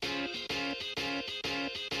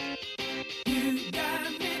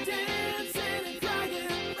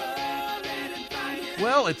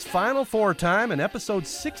Well, it's Final Four time and episode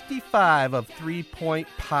 65 of 3 Point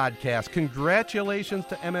Podcast. Congratulations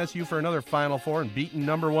to MSU for another Final Four and beating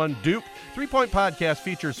number one Duke. 3 Point Podcast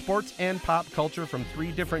features sports and pop culture from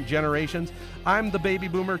three different generations. I'm the baby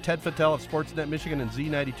boomer, Ted Fattel of Sportsnet Michigan and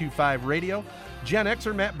Z92.5 Radio. Gen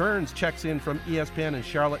Xer Matt Burns checks in from ESPN in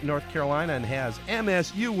Charlotte, North Carolina and has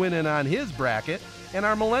MSU winning on his bracket. And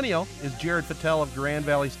our millennial is Jared Fattel of Grand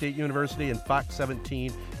Valley State University and Fox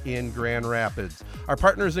 17 in Grand Rapids. Our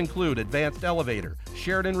partners include Advanced Elevator,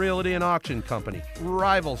 Sheridan Realty and Auction Company,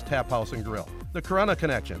 Rivals Tap House and Grill, the Corunna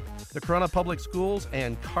Connection, the Corunna Public Schools,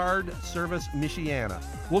 and Card Service Michiana.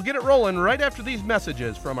 We'll get it rolling right after these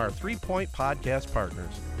messages from our 3 Point Podcast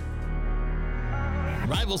partners.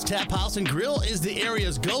 Rivals Tap House and Grill is the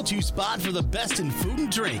area's go-to spot for the best in food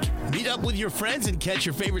and drink. Meet up with your friends and catch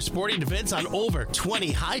your favorite sporting events on over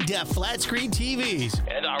 20 high-def flat-screen TVs.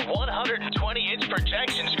 And our 120-inch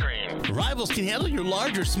projection screen. Rivals can handle your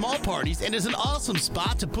large or small parties and is an awesome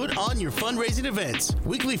spot to put on your fundraising events.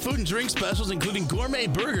 Weekly food and drink specials including gourmet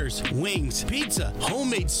burgers, wings, pizza,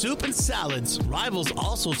 homemade soup, and salads. Rivals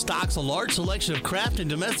also stocks a large selection of craft and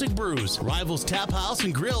domestic brews. Rivals Tap House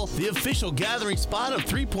and Grill, the official gathering spot of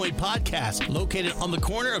 3 Point Podcast, located on the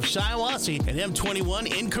corner of Shiawassee and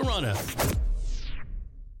M21 in Corunna.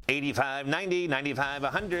 8590,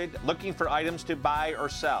 9500. Looking for items to buy or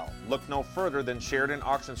sell? Look no further than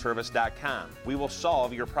SheridanAuctionService.com. We will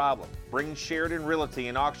solve your problem. Bring Sheridan Realty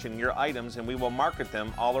and auction your items and we will market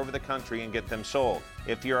them all over the country and get them sold.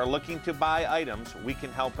 If you are looking to buy items, we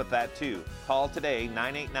can help with that too. Call today,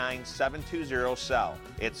 989-720-SELL.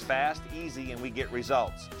 It's fast, easy, and we get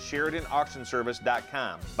results.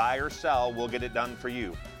 SheridanAuctionService.com. Buy or sell, we'll get it done for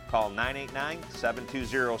you. Call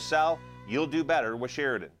 989-720-SELL. You'll do better with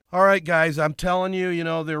Sheridan. All right, guys, I'm telling you,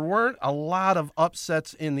 there weren't a lot of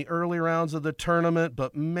upsets in the early rounds of the tournament,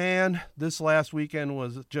 but man, this last weekend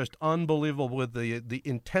was just unbelievable with the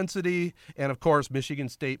intensity and, of course, Michigan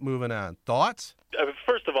State moving on. Thoughts?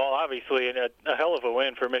 First of all, obviously, a hell of a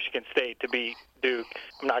win for Michigan State to beat Duke.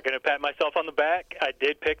 I'm not going to pat myself on the back. I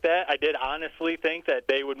did pick that. I did honestly think that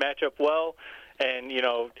they would match up well, and,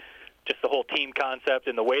 just the whole team concept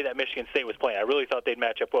and the way that Michigan State was playing. I really thought they'd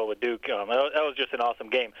match up well with Duke. That was just an awesome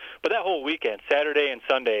game. But that whole weekend, Saturday and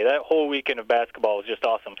Sunday, that whole weekend of basketball was just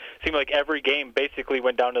awesome. Seemed like every game basically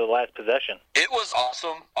went down to the last possession. It was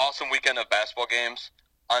awesome weekend of basketball games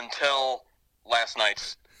until last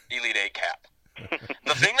night's Elite Eight cap.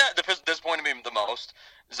 The thing that disappointed me the most,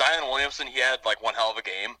 Zion Williamson, he had one hell of a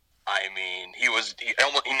game. I mean, he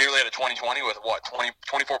nearly had a 20-20 with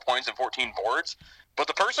 24 points and 14 boards. But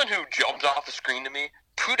the person who jumped off the screen to me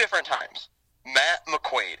 2 different times, Matt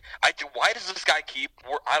McQuaid. Why does this guy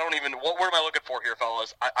what word am I looking for here,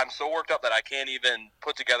 fellas? I'm so worked up that I can't even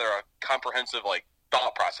put together a comprehensive,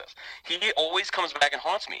 thought process. He always comes back and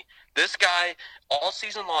haunts me. This guy, all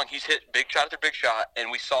season long, he's hit big shot after big shot, and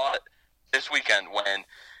we saw it this weekend when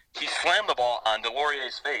he slammed the ball on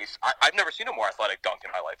Delorier's face. I've never seen a more athletic dunk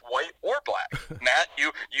in my life, white or black. Matt,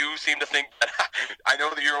 you seem to think that I know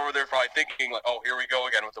that you're over there probably thinking, oh, here we go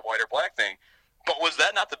again with the white or black thing. But was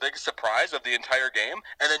that not the biggest surprise of the entire game?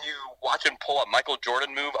 And then you watch him pull a Michael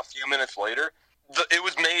Jordan move a few minutes later. It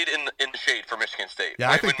was made in the shade for Michigan State.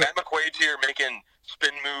 Yeah, when Matt McQuaid's here making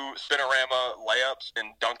spinorama layups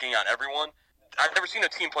and dunking on everyone, I've never seen a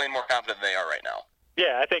team playing more confident than they are right now.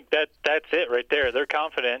 Yeah, I think that's it right there. They're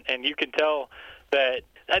confident, and you can tell that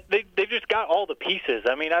they've just got all the pieces.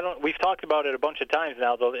 I mean, we've talked about it a bunch of times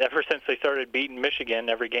now, though, ever since they started beating Michigan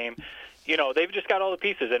every game. They've just got all the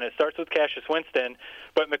pieces, and it starts with Cassius Winston.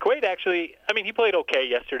 But McQuaid actually, he played okay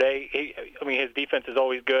yesterday. His defense is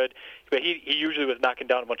always good, but he usually was knocking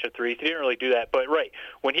down a bunch of threes. He didn't really do that. But,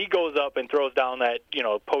 when he goes up and throws down that,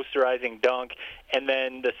 posterizing dunk and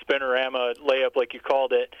then the spinorama layup, like you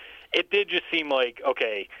called it, it did just seem like,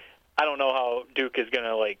 okay, I don't know how Duke is going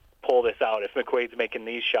to, pull this out if McQuaid's making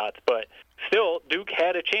these shots. But still, Duke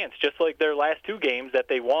had a chance, just like their last 2 games that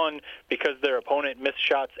they won because their opponent missed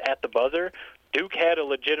shots at the buzzer. Duke had a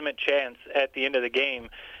legitimate chance at the end of the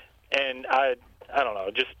game, and I don't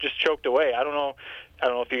know, just choked away. I don't know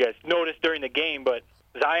if you guys noticed during the game, but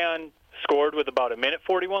Zion scored with about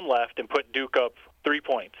 1:41 left and put Duke up 3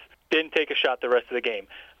 points. Didn't take a shot the rest of the game.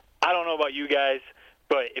 I don't know about you guys,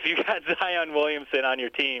 but if you got Zion Williamson on your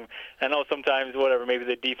team, I know sometimes, maybe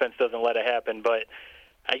the defense doesn't let it happen, but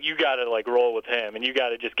you got to, roll with him, and you got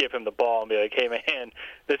to just give him the ball and be like, hey, man,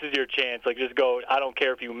 this is your chance. Just go. I don't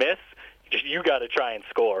care if you miss. Just you got to try and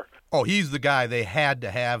score. Oh, he's the guy. They had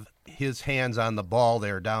to have his hands on the ball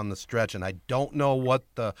there down the stretch, and I don't know what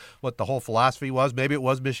the whole philosophy was. Maybe it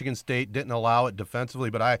was Michigan State didn't allow it defensively,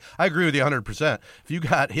 but I agree with you 100%. If you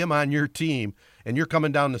got him on your team and you're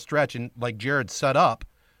coming down the stretch and like Jared set up,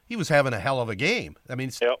 he was having a hell of a game. I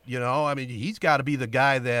mean, Yep. He's got to be the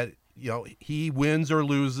guy that, he wins or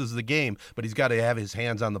loses the game, but he's got to have his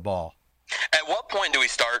hands on the ball. At what point do we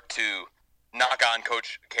start to knock on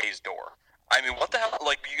Coach K's door? I mean, what the hell?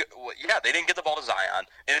 Like, they didn't get the ball to Zion,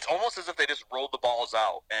 and it's almost as if they just rolled the balls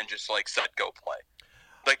out and just, said go play.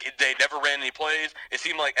 Like, they never ran any plays. It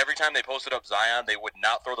seemed like every time they posted up Zion, they would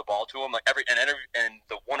not throw the ball to him. And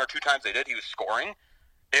the one or two times they did, he was scoring.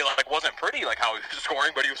 It, wasn't pretty, how he was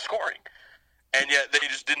scoring, but he was scoring. And yet they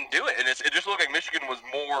just didn't do it. And it just looked like Michigan was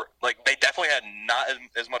more, they definitely had not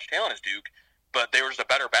as much talent as Duke, but they were just a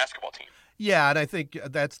better basketball team. Yeah, and I think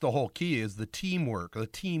that's the whole key is the teamwork,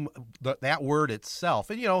 that word itself.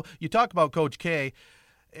 And, you talk about Coach K,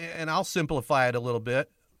 and I'll simplify it a little bit.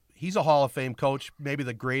 He's a Hall of Fame coach, maybe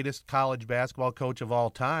the greatest college basketball coach of all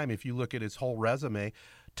time if you look at his whole resume.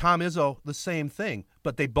 Tom Izzo, the same thing,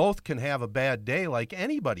 but they both can have a bad day like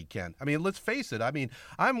anybody can. I mean, let's face it. I mean,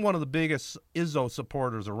 I'm one of the biggest Izzo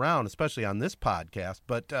supporters around, especially on this podcast.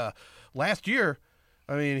 But last year,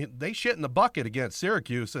 I mean, they shit in the bucket against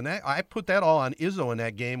Syracuse, and I put that all on Izzo in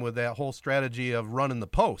that game with that whole strategy of running the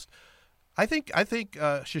post. I think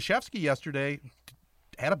Krzyzewski yesterday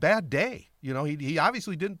had a bad day. He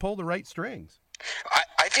obviously didn't pull the right strings.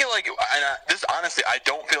 I feel like, this honestly, I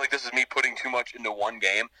don't feel like this is me putting too much into one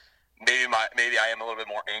game. Maybe I am a little bit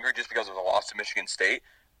more angry just because of the loss to Michigan State.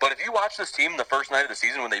 But if you watch this team the first night of the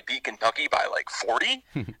season when they beat Kentucky by 40,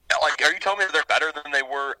 are you telling me that they're better than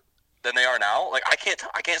they are now? I can't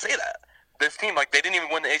say that. This team, they didn't even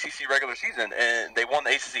win the ACC regular season, and they won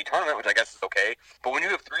the ACC tournament, which I guess is okay. But when you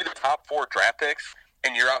have 3 of the top 4 draft picks,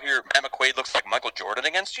 and you're out here, Matt McQuaid looks like Michael Jordan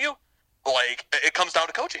against you, it comes down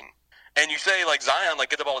to coaching. And you say, Zion,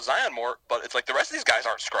 get the ball to Zion more, but it's the rest of these guys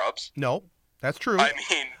aren't scrubs. No, that's true. I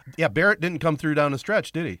mean... Yeah, Barrett didn't come through down the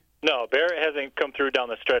stretch, did he? No, Barrett hasn't come through down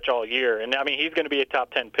the stretch all year. And, I mean, he's going to be a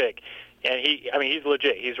top 10 pick. And, he's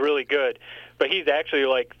legit. He's really good. But he's actually,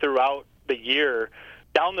 throughout the year,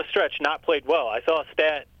 down the stretch, not played well. I saw a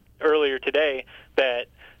stat earlier today that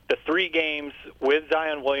the 3 games with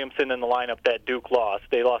Zion Williamson in the lineup that Duke lost,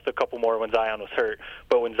 they lost a couple more when Zion was hurt.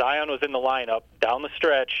 But when Zion was in the lineup, down the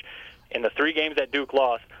stretch, in the 3 games that Duke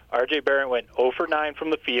lost, R.J. Barrett went 0 for 9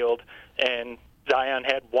 from the field, and Zion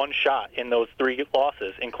had 1 shot in those 3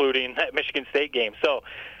 losses, including that Michigan State game. So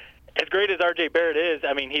as great as R.J. Barrett is,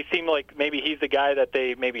 I mean, he seemed like maybe he's the guy that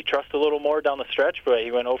they maybe trust a little more down the stretch, but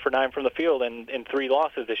he went 0 for 9 from the field and in 3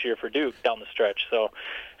 losses this year for Duke down the stretch. So,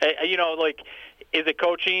 is it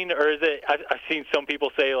coaching or is it – I've seen some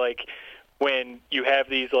people say, when you have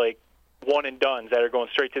these, one-and-dones that are going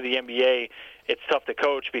straight to the NBA, it's tough to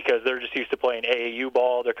coach because they're just used to playing AAU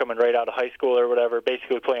ball. They're coming right out of high school or whatever,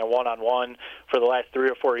 basically playing one-on-one for the last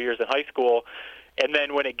 3 or 4 years in high school. And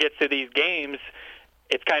then when it gets to these games,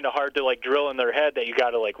 it's kind of hard to, drill in their head that you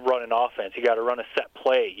got to, run an offense. You got to run a set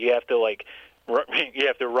play. You have to,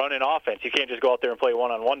 run an offense. You can't just go out there and play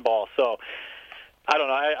one-on-one ball. So I don't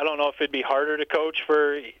know. I don't know if it'd be harder to coach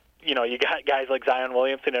for – you got guys like Zion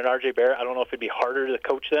Williamson and R.J. Barrett. I don't know if it'd be harder to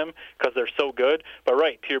coach them because they're so good. But,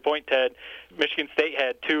 right, to your point, Ted, Michigan State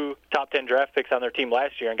had 2 top 10 draft picks on their team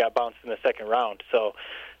last year and got bounced in the second round. So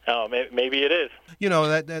maybe it is.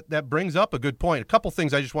 That brings up a good point. A couple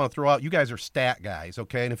things I just want to throw out. You guys are stat guys,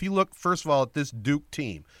 okay? And if you look, first of all, at this Duke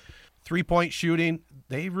team, 3-point shooting,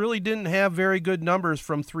 they really didn't have very good numbers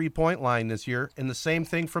from 3-point line this year, and the same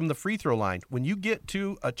thing from the free throw line. When you get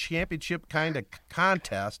to a championship kind of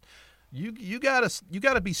contest, you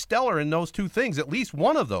gotta be stellar in those 2 things, at least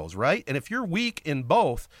one of those, right? And if you're weak in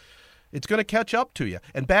both, it's going to catch up to you.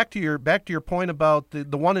 And back to your point about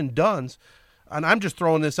the one and dones, and I'm just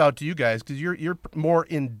throwing this out to you guys because you're more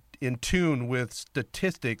in tune with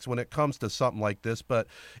statistics when it comes to something like this. But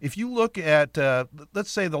if you look at,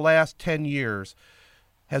 let's say, the last 10 years,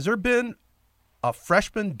 has there been a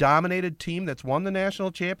freshman-dominated team that's won the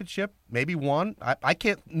national championship? Maybe one. I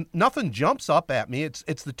can't. Nothing jumps up at me.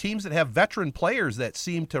 It's the teams that have veteran players that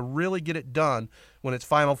seem to really get it done when it's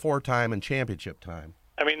Final Four time and championship time.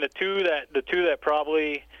 I mean, the two that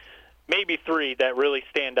probably, maybe 3 that really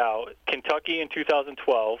stand out. Kentucky in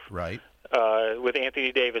 2012. Right. With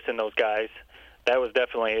Anthony Davis and those guys. That was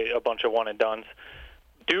definitely a bunch of one-and-dones.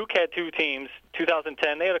 Duke had 2 teams.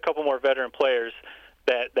 2010, they had a couple more veteran players.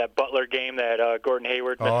 that Butler game that Gordon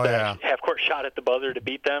Hayward missed that half-court shot at the buzzer to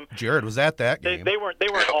beat them. Jared was at that game. They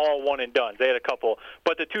weren't all one and done. They had a couple,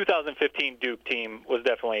 but the 2015 Duke team was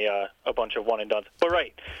definitely a bunch of one and dones. But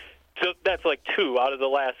right, so that's like 2 out of the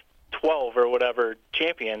last 12 or whatever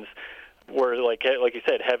champions were like you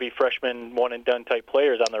said, heavy freshman one and done type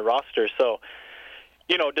players on their roster. So,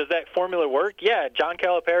 you know, does that formula work? Yeah, John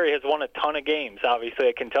Calipari has won a ton of games, obviously,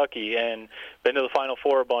 at Kentucky, and been to the Final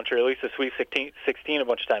Four a bunch, or at least the Sweet 16 a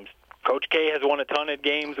bunch of times. Coach K has won a ton of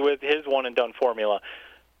games with his one-and-done formula.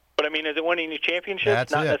 But, I mean, is it winning the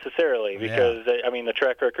championships? Not necessarily, because, I mean, the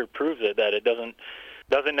track record proves it, that it doesn't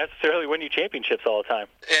necessarily win you championships all the time.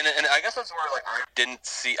 And I guess that's where, like,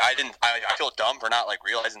 I feel dumb for not, like,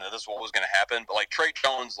 realizing that this is what was going to happen. But, like, Trey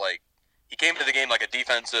Jones, like, he came into the game like a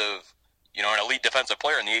defensive, you know, an elite defensive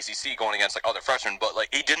player in the ACC going against, like, other freshmen, but, like,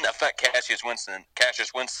 he didn't affect Cassius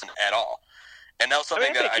Winston at all. And that was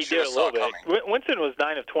something that I should have saw coming. Winston was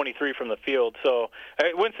 9 of 23 from the field, so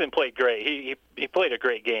Winston played great. He played a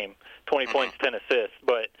great game, 20 points, 10 assists.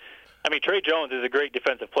 But, I mean, Trey Jones is a great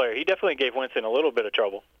defensive player. He definitely gave Winston a little bit of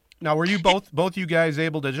trouble. Now, were you both you guys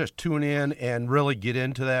able to just tune in and really get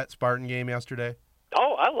into that Spartan game yesterday?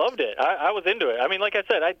 Oh, I loved it. I was into it. I mean, like I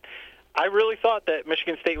said, I really thought that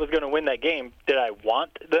Michigan State was going to win that game. Did I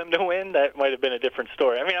want them to win? That might have been a different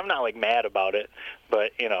story. I mean, I'm not, like, mad about it,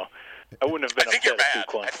 but, you know, I wouldn't have been upset if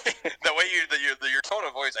Duke won. The way your tone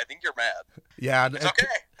of voice, I think you're mad. Yeah, it's okay.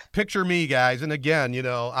 Picture me, guys, and again, you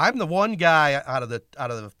know, I'm the one guy out of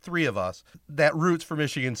the 3 of us that roots for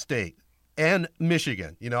Michigan State and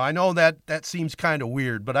Michigan. You know, I know that seems kind of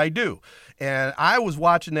weird, but I do. And I was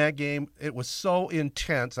watching that game. It was so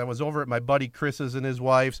intense. I was over at my buddy Chris's and his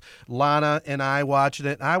wife's, Lana, and I watching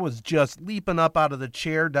it. And I was just leaping up out of the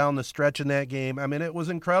chair down the stretch in that game. I mean, it was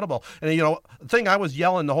incredible. And, you know, the thing I was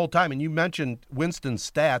yelling the whole time, and you mentioned Winston's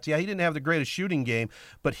stats. Yeah, he didn't have the greatest shooting game,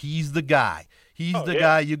 but he's the guy. He's the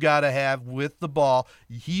guy you got to have with the ball.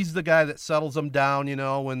 He's the guy that settles them down, you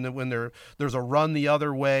know, when there's a run the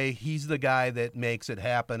other way. He's the guy that makes it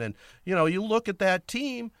happen. And, you know, you look at that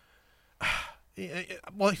team.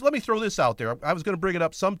 Well, let me throw this out there. I was going to bring it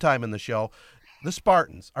up sometime in the show. The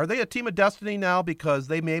Spartans, are they a team of destiny now because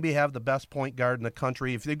they maybe have the best point guard in the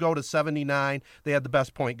country? If they go to 79, they had the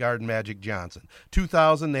best point guard in Magic Johnson.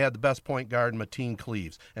 2000, they had the best point guard in Mateen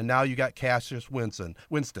Cleaves. And now you got Cassius Winston.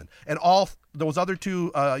 And all those other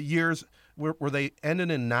 2 years, were they ending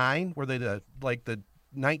in 9? Were they the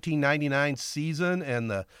 1999 season and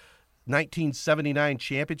the 1979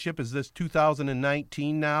 championship? Is this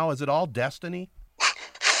 2019 now? Is it all destiny?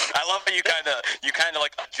 I love how you kind of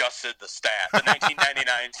like adjusted the stat, the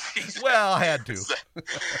 1999 season. Well, I had to.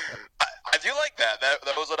 I do like that.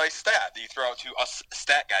 That was a nice stat that you throw out to us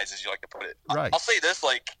stat guys, as you like to put it. Right. I'll say this,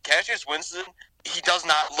 like, Cassius Winston, he does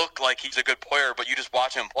not look like he's a good player, but you just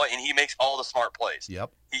watch him play, and he makes all the smart plays.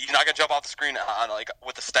 Yep. He's not going to jump off the screen on like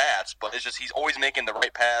with the stats, but it's just he's always making the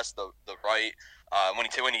right pass, the right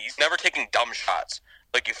when he's never taking dumb shots.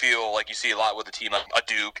 Like you feel like you see a lot with a team like a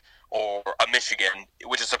Duke or a Michigan,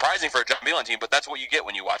 which is surprising for a John Beilein team, but that's what you get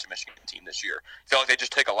when you watch a Michigan team this year. I feel like they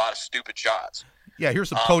just take a lot of stupid shots. Yeah, here's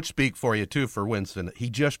some coach speak for you, too, for Winston. He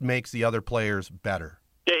just makes the other players better.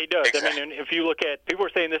 Yeah, he does. Exactly. I mean, if you look at – people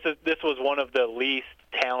were saying this was one of the least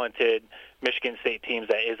talented Michigan State teams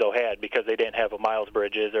that Izzo had because they didn't have a Miles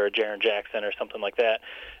Bridges or a Jaren Jackson or something like that.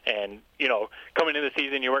 And, you know, coming into the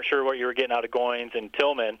season, you weren't sure what you were getting out of Goins and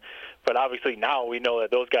Tillman. But obviously now we know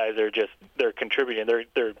that those guys are just – they're contributing.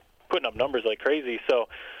 They're putting up numbers like crazy. So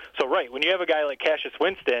right, when you have a guy like Cassius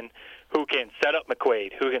Winston who can set up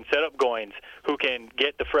McQuaid, who can set up Goins, who can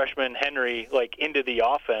get the freshman Henry, like, into the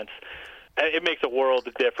offense, it makes a world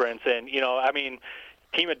of difference. And, you know, I mean,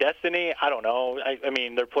 team of destiny, I don't know. I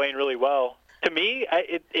mean, they're playing really well. To me,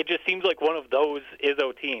 it just seems like one of those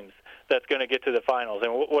Izzo teams that's going to get to the finals.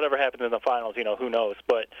 And whatever happens in the finals, you know, who knows.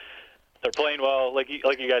 But they're playing well. Like you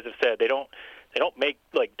guys have said, they don't make,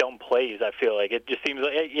 like, dumb plays, I feel like. It just seems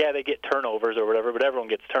like, yeah, they get turnovers or whatever, but everyone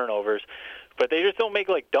gets turnovers. But they just don't make,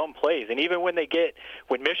 like, dumb plays. And even when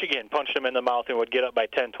Michigan punched them in the mouth and would get up by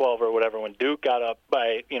 10, 12 or whatever, when Duke got up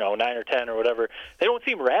by, 9 or 10 or whatever, they don't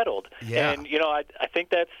seem rattled. Yeah. And, I think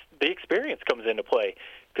that's the experience comes into play.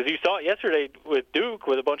 Because you saw it yesterday with Duke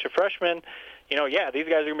with a bunch of freshmen. These guys are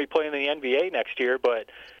going to be playing in the NBA next year, but,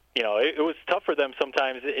 it was tough for them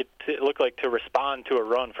sometimes. It looked like to respond to a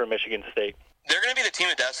run from Michigan State. They're going to be the team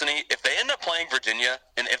of destiny. If they end up playing Virginia,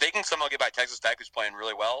 and if they can somehow get by Texas Tech, who's playing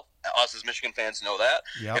really well, us as Michigan fans know that.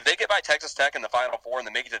 Yep. If they get by Texas Tech in the Final Four and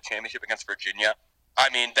they make it to the championship against Virginia,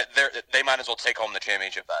 I mean, they might as well take home the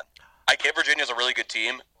championship then. I get Virginia's a really good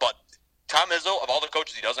team, but Tom Izzo, of all the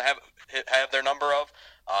coaches he doesn't have their number of,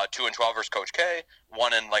 2-12 versus Coach K,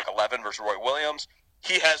 1-11 versus Roy Williams.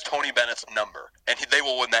 He has Tony Bennett's number, and they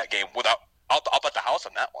will win that game without. I'll bet the house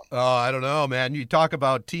on that one. Oh, I don't know, man. You talk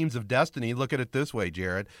about teams of destiny. Look at it this way,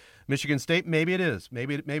 Jared. Michigan State, maybe it is.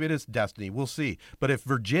 Maybe it is destiny. We'll see. But if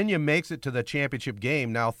Virginia makes it to the championship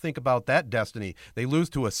game, now think about that destiny. They lose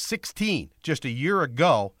to a 16 just a year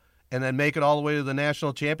ago and then make it all the way to the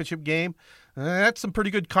national championship game. That's some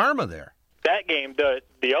pretty good karma there. That game,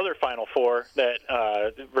 the other Final Four, that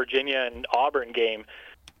Virginia and Auburn game,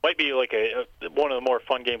 might be like one of the more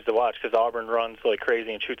fun games to watch because Auburn runs like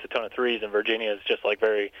crazy and shoots a ton of threes, and Virginia is just like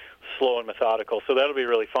very slow and methodical. So that'll be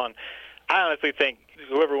really fun. I honestly think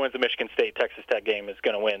whoever wins the Michigan State-Texas Tech game is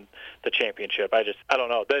going to win the championship. I don't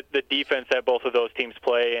know. The defense that both of those teams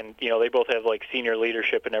play, and they both have like senior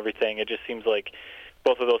leadership and everything. It just seems like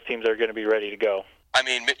both of those teams are going to be ready to go. I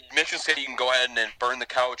mean, Michigan State, you can go ahead and burn the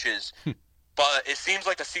couches, but it seems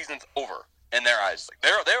like the season's over in their eyes. Like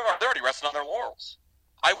they're already resting on their laurels.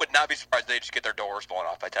 I would not be surprised if they just get their doors blown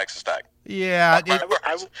off by Texas Tech. Yeah.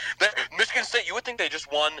 Michigan State, you would think they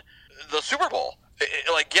just won the Super Bowl.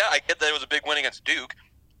 I get that it was a big win against Duke.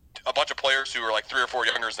 A bunch of players who are like 3 or 4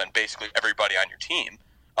 younger than basically everybody on your team,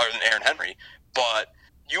 other than Aaron Henry. But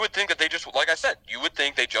you would think that they just, like I said, you would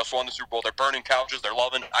think they just won the Super Bowl. They're burning couches. They're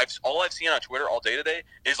loving. All I've seen on Twitter all day today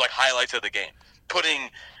is like highlights of the game,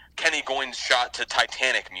 putting Kenny Goins' shot to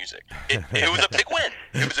Titanic music. It was a big win.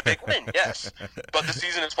 It was a big win, yes. But the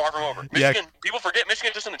season is far from over. Michigan, people forget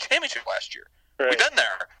Michigan just in the championship last year. Right. We've been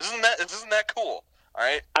there. Isn't that cool? All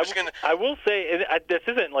right. Michigan. I will say this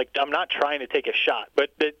isn't like I'm not trying to take a shot, but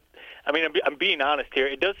I'm being honest here.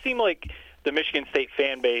 It does seem like the Michigan State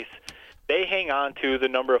fan base, they hang on to the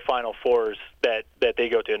number of Final Fours that they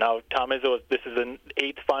go to. Now, Tom Izzo, this is an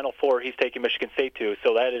 8th Final Four he's taking Michigan State to,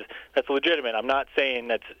 so that's legitimate. I'm not saying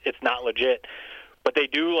it's not legit, but they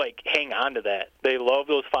do hang on to that. They love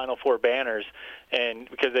those Final Four banners, and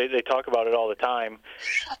because they talk about it all the time.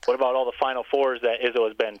 What about all the Final Fours that Izzo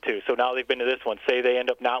has been to? So now they've been to this one. Say they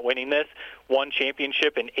end up not winning this, 1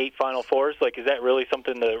 championship and 8 Final Fours. Is that really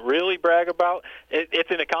something to really brag about?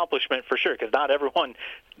 It's an accomplishment for sure, because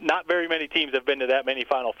not very many teams have been to that many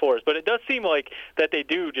Final Fours. But it does seem like that they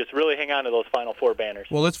do just really hang on to those Final Four banners.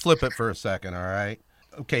 Well, let's flip it for a second, all right?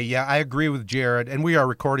 Okay, yeah, I agree with Jared, and we are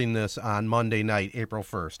recording this on Monday night, April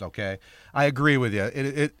 1st, okay? I agree with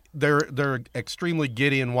you. They're extremely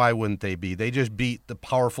giddy, and why wouldn't they be? They just beat the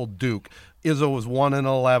powerful Duke. Izzo was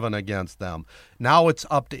 1-11 against them. Now it's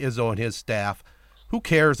up to Izzo and his staff. Who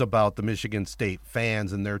cares about the Michigan State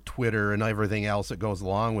fans and their Twitter and everything else that goes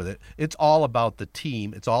along with it? It's all about the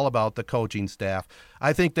team. It's all about the coaching staff.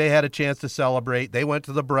 I think they had a chance to celebrate. They went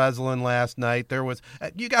to the Breslin last night.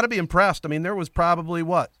 You got to be impressed. I mean, there was probably,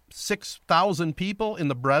 6,000 people in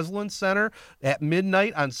the Breslin Center at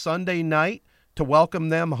midnight on Sunday night to welcome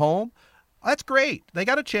them home. That's great. They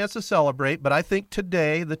got a chance to celebrate, but I think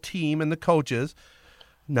today the team and the coaches,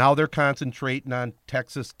 now they're concentrating on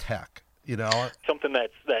Texas Tech. Something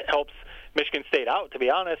that helps Michigan State out, to be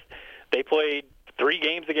honest. They played 3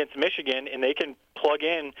 games against Michigan, and they can plug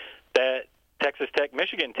in that Texas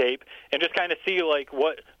Tech-Michigan tape and just kind of see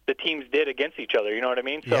what the teams did against each other. You know what I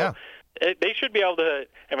mean? So yeah. They should be able to.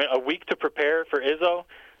 A week to prepare for Izzo.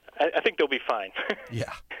 I think they'll be fine.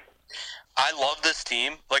 Yeah. I love this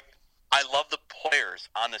team. I love the players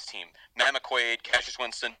on this team. Matt McQuaid, Cassius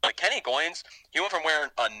Winston. Kenny Goins, he went from wearing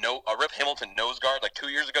a Rip Hamilton nose guard 2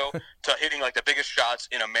 years ago to hitting the biggest shots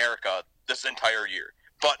in America this entire year.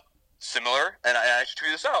 But similar, and I actually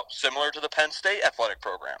tweeted this out, similar to the Penn State athletic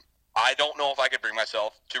program. I don't know if I could bring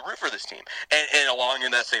myself to root for this team. And along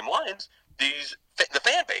in that same lines, the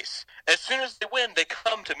fan base, as soon as they win, they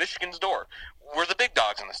come to Michigan's door. We're the big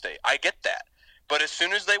dogs in the state. I get that. But as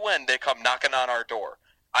soon as they win, they come knocking on our door.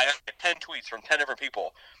 I have 10 tweets from 10 different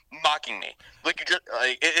people mocking me.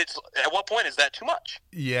 It's at what point is that too much?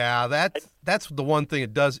 Yeah, that's the one thing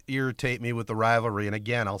that does irritate me with the rivalry. And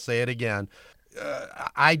again, I'll say it again.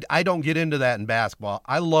 I don't get into that in basketball.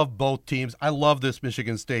 I love both teams. I love this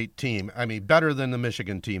Michigan State team. Better than the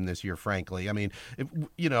Michigan team this year, frankly.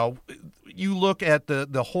 You look at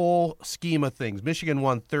the whole scheme of things. Michigan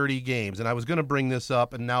won 30 games, and I was going to bring this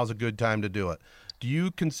up, and now's a good time to do it. Do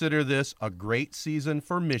you consider this a great season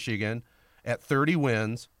for Michigan at 30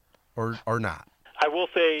 wins or not? I will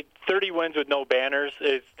say 30 wins with no banners.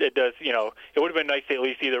 It does, it would have been nice to at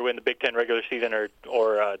least either win the Big Ten regular season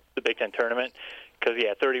or the Big Ten tournament because,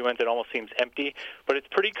 30 wins, it almost seems empty. But it's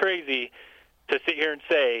pretty crazy to sit here and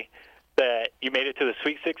say that you made it to the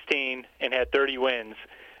Sweet 16 and had 30 wins,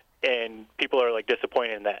 and people are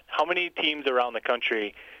disappointed in that. How many teams around the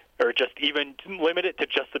country or just even limit it to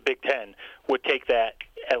just the Big Ten would take that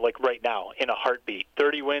like right now in a heartbeat.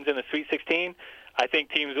 30 wins in the Sweet 16. I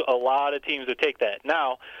think a lot of teams would take that.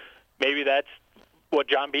 Now, maybe that's what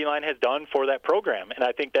John Beilein has done for that program, and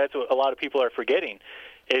I think that's what a lot of people are forgetting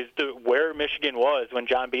is where Michigan was when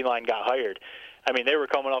John Beilein got hired. I mean, they were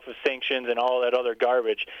coming off of sanctions and all that other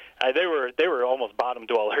garbage. They were almost bottom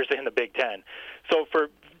dwellers in the Big Ten. So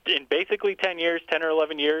in basically 10 or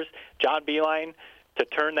 11 years, John Beilein to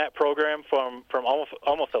turn that program from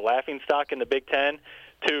almost a laughingstock in the Big Ten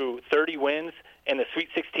to 30 wins in the Sweet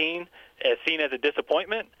 16 as seen as a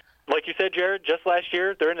disappointment. Like you said, Jared, just last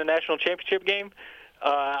year they're in the national championship game.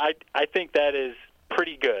 I think that is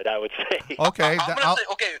pretty good, I would say. Okay.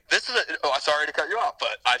 This is sorry to cut you off,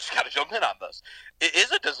 but I just got to jump in on this. It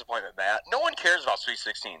is a disappointment, Matt. No one cares about Sweet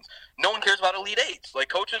 16s. No one cares about Elite Eights. Like,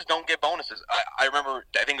 coaches don't get bonuses. I remember,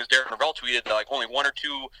 I think it was Darren Ravel tweeted that, like, only one or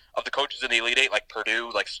two of the coaches in the Elite Eight, like Purdue,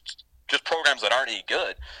 like, just programs that aren't any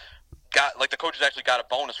good, the coaches actually got a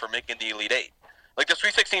bonus for making the Elite Eight. Like, the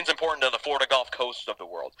Sweet 16 is important to the Florida Gulf Coast of the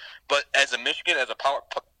world. But as a Michigan, as a Power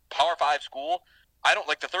 5 school, I don't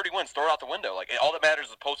like the 30 wins. Throw it out the window. Like, all that matters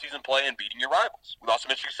is postseason play and beating your rivals. We lost to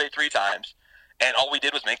Michigan State 3 times, and all we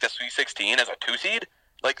did was make the Sweet 16 as a 2 seed.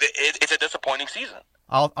 Like, it's a disappointing season.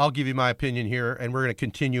 I'll give you my opinion here, and we're going to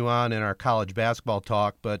continue on in our college basketball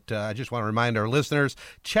talk, but I just want to remind our listeners,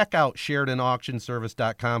 check out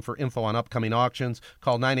SheridanAuctionService.com for info on upcoming auctions.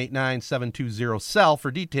 Call 989-720-SELL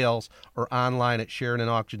for details or online at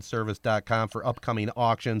SheridanAuctionService.com for upcoming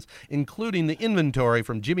auctions, including the inventory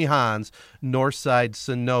from Jimmy Hahn's Northside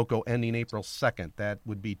Sunoco ending April 2nd. That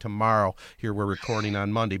would be tomorrow. Here we're recording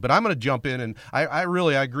on Monday. But I'm going to jump in, and I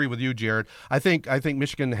agree with you, Jared. I think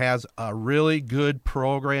Michigan has a really good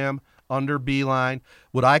program under Beilein.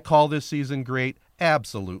 Would I call this season great?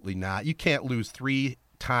 Absolutely not. You can't lose 3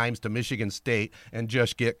 times to Michigan State and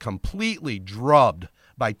just get completely drubbed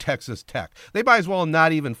by Texas Tech. They might as well have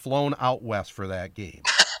not even flown out west for that game.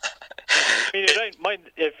 I mean,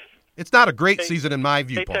 it's not a great season in my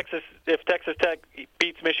viewpoint. If Texas Tech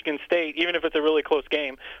beats Michigan State, even if it's a really close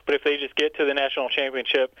game, but if they just get to the national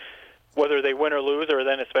championship, whether they win or lose, or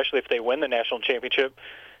then especially if they win the national championship,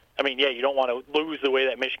 I mean, yeah, you don't want to lose the way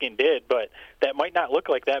that Michigan did, but that might not look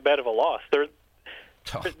like that bad of a loss.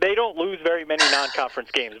 They don't lose very many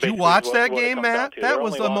non-conference games. Did you watch that game, Matt? That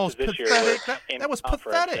was the most pathetic. That was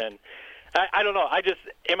pathetic. And I don't know.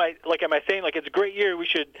 Am I saying like it's a great year? We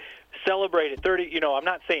should celebrate it. 30. I'm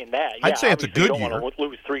not saying that. I'd say it's a good year. You don't want to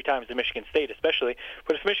lose 3 times to Michigan State, especially.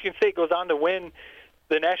 But if Michigan State goes on to win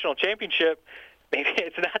the national championship, maybe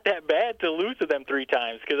it's not that bad to lose to them 3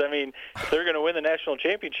 times because, I mean, if they're going to win the national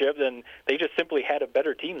championship, then they just simply had a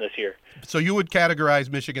better team this year. So you would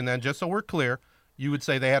categorize Michigan then, just so we're clear, you would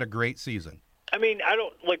say they had a great season. I mean, I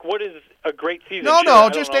don't – like, what is a great season?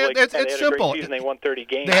 It's simple. They won 30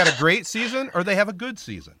 games. They had a great season or they have a good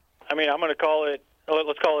season? I mean, I'm going to call it –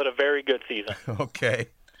 let's call it a very good season. Okay.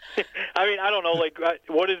 I mean, I don't know, like,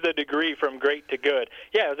 what is the degree from great to good?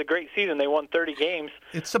 Yeah, it was a great season. They won 30 games.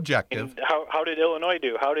 It's subjective. And how did Illinois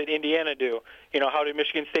do? How did Indiana do? How did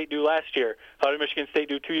Michigan State do last year? How did Michigan State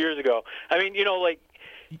do 2 years ago? I mean, like,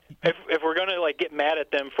 if we're going to, like, get mad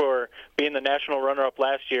at them for being the national runner-up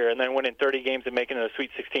last year and then winning 30 games and making it a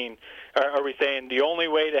Sweet 16, are we saying the only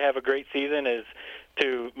way to have a great season is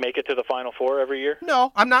to make it to the Final Four every year?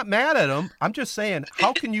 No, I'm not mad at them. I'm just saying,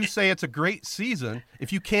 how can you say it's a great season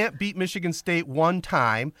if you can't beat Michigan State 1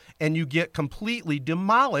 time and you get completely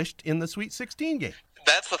demolished in the Sweet 16 game?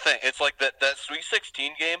 That's the thing. It's like that Sweet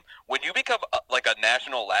 16 game, when you become like a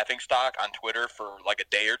national laughingstock on Twitter for like a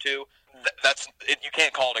day or two, you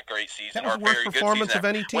can't call it a great season or a very good season. That was worst performance of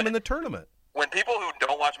any team in the tournament. When people who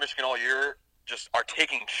don't watch Michigan all year just are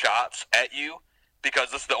taking shots at you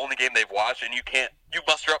because this is the only game they've watched, and you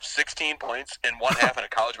muster up 16 points in one half in a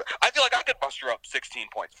college. I feel like I could muster up 16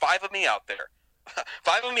 points. 5 of me out there.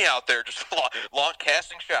 5 of me out there just long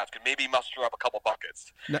casting shots could maybe muster up a couple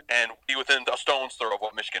buckets and be within a stone's throw of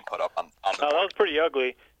what Michigan put up on the board. That was pretty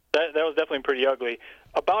ugly. That was definitely pretty ugly.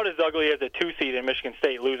 About as ugly as a 2 seed in Michigan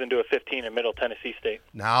State losing to a 15 in Middle Tennessee State.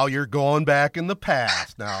 Now you're going back in the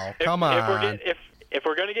past. Now, come on. If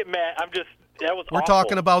we're going to get mad, we're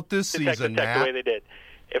talking about this season, Matt. The way they did.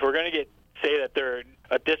 If we're going to say that they're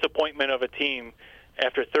a disappointment of a team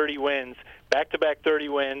after 30 wins, back-to-back 30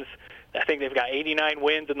 wins, I think they've got 89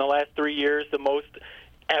 wins in the last 3 years, the most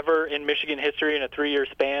ever in Michigan history in a 3-year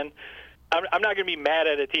span. I'm not going to be mad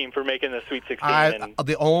at a team for making the Sweet 16.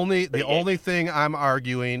 The only thing I'm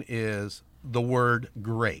arguing is the word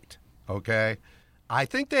great, okay? I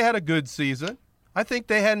think they had a good season. I think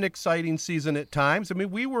they had an exciting season at times. I mean,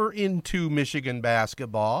 we were into Michigan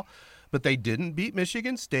basketball. but they didn't beat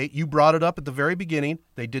Michigan State. You brought it up at the very beginning.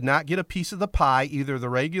 They did not get a piece of the pie, either the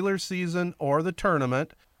regular season or the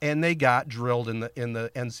tournament, and they got drilled in the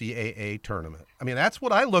NCAA tournament. I mean, that's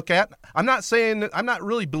what I look at. I'm not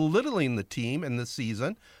really belittling the team in the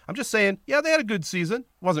season. I'm just saying, yeah, they had a good season.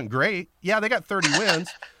 Wasn't great. Yeah, they got 30 wins.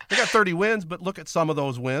 They got 30 wins, but look at some of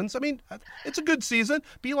those wins. I mean, it's a good season.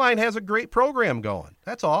 Beeline has a great program going.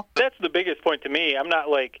 That's all. That's the biggest point to me. I'm not,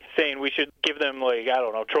 saying we should give them,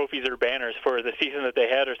 trophies or banners for the season that they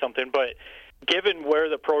had or something, but given where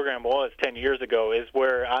the program was 10 years ago is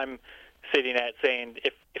where I'm sitting at saying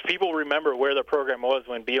if people remember where the program was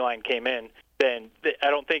when Beeline came in, then I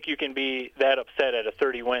don't think you can be that upset at a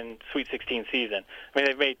 30-win Sweet 16 season. I mean,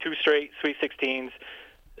 they've made 2 straight Sweet 16s.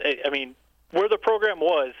 I mean, where the program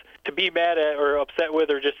was, to be mad at or upset with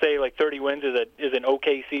or just say 30 wins is an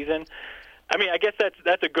okay season, I mean, I guess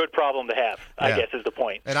that's a good problem to have, yeah. I guess is the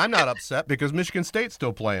point. And I'm not upset because Michigan State's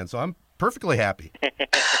still playing, so I'm perfectly happy.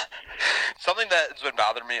 Something that's been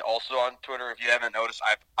bothering me also on Twitter, if you haven't noticed,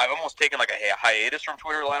 I've almost taken a hiatus from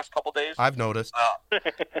Twitter the last couple days. I've noticed.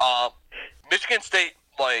 Michigan State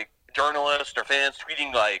journalists or fans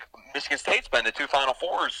tweeting Michigan State's been to 2 Final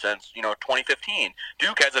Fours since 2015.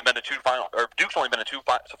 Duke hasn't been to Duke's only been to 2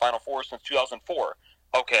 Final Fours since 2004.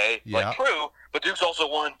 Okay, yeah. True, but Duke's also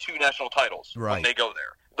won 2 national titles when they go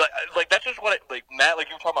there. But that's just what Matt, you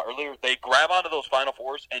were talking about earlier. They grab onto those Final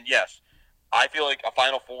Fours, and yes, I feel like a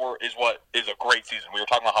Final Four is what is a great season. We were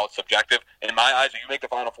talking about how it's subjective. In my eyes, if you make the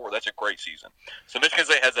Final Four, that's a great season. So Michigan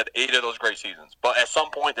State has had 8 of those great seasons. But at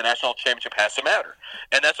some point, the national championship has to matter.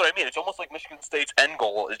 And that's what I mean. It's almost like Michigan State's end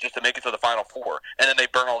goal is just to make it to the Final Four, and then they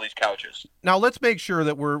burn all these couches. Now, let's make sure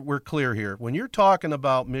that we're clear here. When you're talking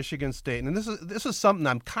about Michigan State, and this is something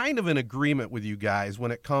I'm kind of in agreement with you guys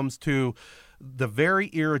when it comes to the very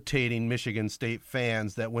irritating Michigan State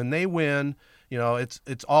fans that when they win,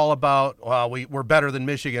 it's all about, we're better than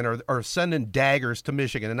Michigan or sending daggers to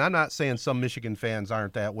Michigan. And I'm not saying some Michigan fans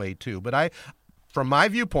aren't that way too, but from my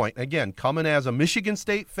viewpoint, again, coming as a Michigan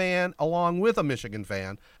State fan along with a Michigan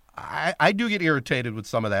fan, I do get irritated with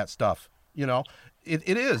some of that stuff.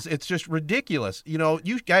 It is. It's just ridiculous.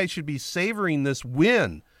 You guys should be savoring this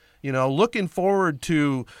win. Looking forward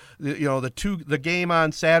to the game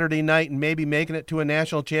on Saturday night and maybe making it to a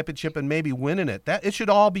national championship and maybe winning it. It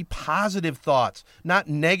should all be positive thoughts, not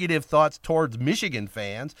negative thoughts towards Michigan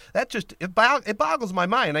fans. That just it boggles my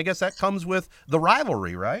mind. I guess that comes with the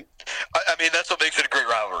rivalry, right? I mean, that's what makes it a great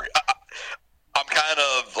rivalry. I'm kind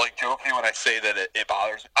of joking when I say that it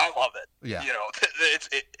bothers me. I love it. Yeah.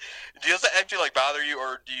 Does it actually bother you,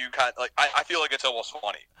 or do you kind of I feel like it's almost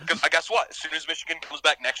funny because guess what? As soon as Michigan comes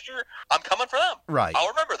back next year, I'm coming for them. Right. I'll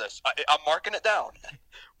remember this. I'm marking it down.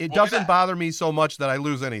 It doesn't bother me so much that I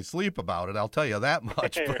lose any sleep about it. I'll tell you that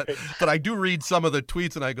much. But I do read some of the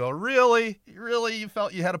tweets and I go, really, you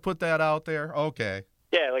felt you had to put that out there? Okay.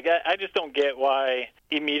 Yeah, I just don't get why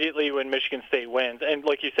immediately when Michigan State wins, and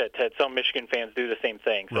like you said, Ted, some Michigan fans do the same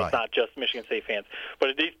thing, so It's not just Michigan State fans.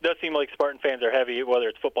 But it does seem like Spartan fans are heavy, whether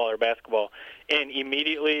it's football or basketball, and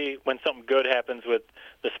immediately when something good happens with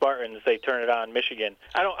the Spartans, they turn it on Michigan.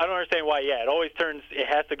 I don't understand why, it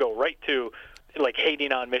has to go right to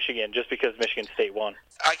hating on Michigan just because Michigan State won.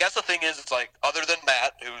 I guess the thing is, it's other than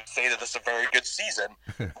Matt, who say that this is a very good season,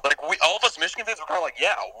 all of us Michigan fans were kind of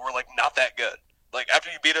we're not that good.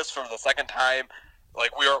 After you beat us for the second time,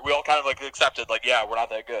 we all kind of accepted, we're not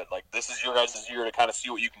that good. This is your guys' year to kind of see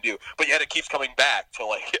what you can do. But yet it keeps coming back to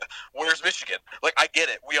where's Michigan? I get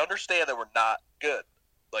it. We understand that we're not good.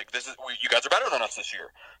 You guys are better than us this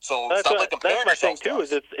year. So stop comparing yourselves. That's my thing too.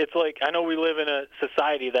 Is it's I know we live in a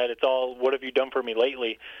society that it's all what have you done for me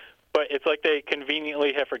lately, but it's they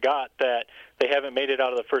conveniently have forgot that they haven't made it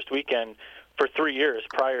out of the first weekend for 3 years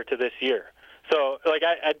prior to this year. So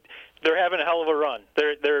they're having a hell of a run.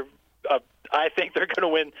 I think they're going to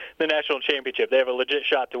win the national championship. They have a legit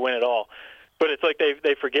shot to win it all. But it's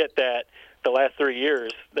they forget that the last 3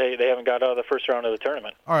 years they haven't got out of the first round of the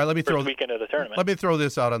tournament. All right, first weekend of the tournament. Let me throw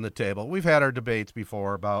this out on the table. We've had our debates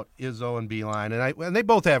before about Izzo and Beeline, and they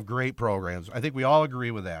both have great programs. I think we all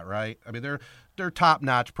agree with that, right? I mean, they're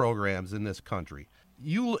top-notch programs in this country.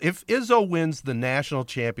 If Izzo wins the national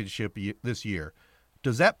championship this year,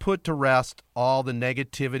 does that put to rest all the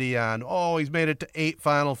negativity on, he's made it to 8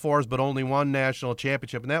 Final Fours but only 1 national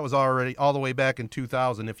championship, and that was already all the way back in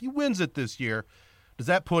 2000. If he wins it this year, does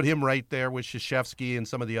that put him right there with Krzyzewski and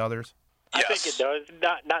some of the others? Yes. I think it does.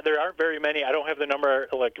 Not there aren't very many. I don't have the number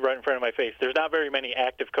right in front of my face. There's not very many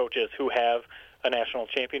active coaches who have a national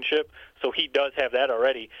championship, so he does have that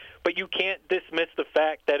already. But you can't dismiss the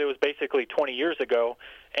fact that it was basically 20 years ago,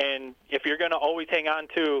 And if you're going to always hang on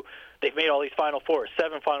to, they've made all these Final Fours,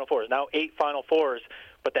 7 Final Fours, now 8 Final Fours,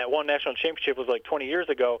 but that one national championship was like 20 years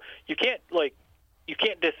ago. You can't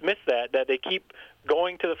dismiss that they keep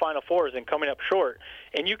going to the Final Fours and coming up short.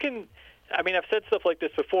 And you can, I mean, I've said stuff like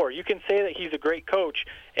this before. You can say that he's a great coach,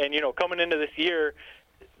 and, you know, coming into this year,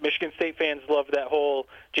 Michigan State fans love that whole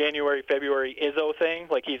January, February Izzo thing,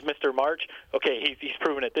 like he's Mr. March. Okay, he's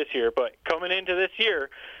proven it this year, but coming into this year,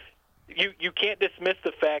 you can't dismiss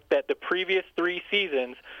the fact that the previous 3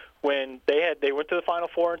 seasons, when they went to the Final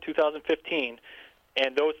Four in 2015,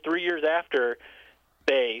 and those 3 years after,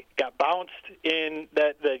 they got bounced in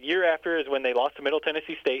that. The year after is when they lost to Middle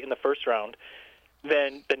Tennessee State in the first round.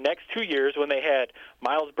 Then the next 2 years, when they had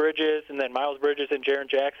Miles Bridges and Jaren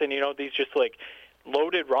Jackson, you know, these just like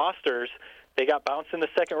loaded rosters, they got bounced in the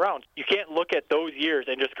second round. You can't look at those years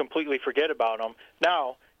and just completely forget about them.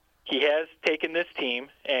 Now, he has taken this team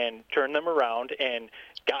and turned them around and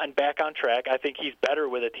gotten back on track. I think he's better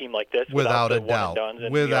with a team like this, without a doubt,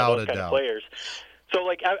 without a doubt. Players. So,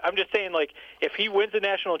 like, I'm just saying, like, if he wins the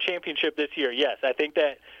national championship this year, yes, I think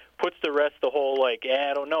that puts to rest the whole, like,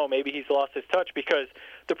 I don't know, maybe he's lost his touch, because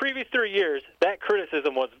the previous 3 years, that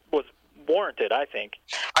criticism was warranted, I think.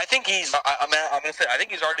 I think I'm going to say, I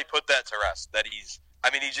think he's already put that to rest, that he's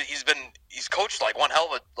coached, like, one hell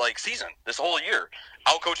of a, like, season this whole year.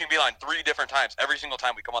 Out-coaching Beilein 3 different times. Every single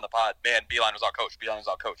time we come on the pod, man, Beilein was out-coached.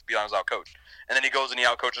 And then he goes and he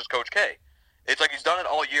out-coaches Coach K. It's like he's done it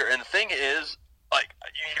all year. And the thing is, like,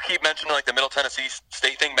 you keep mentioning, like, the Middle Tennessee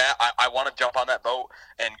State thing, Matt. I want to jump on that boat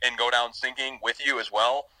and go down sinking with you as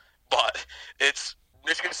well. But it's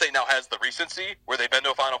Michigan State now has the recency where they've been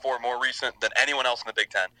to a Final Four more recent than anyone else in the Big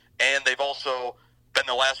Ten. And they've also been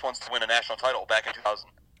the last ones to win a national title back in 2000.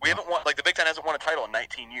 We haven't won, like, the Big Ten hasn't won a title in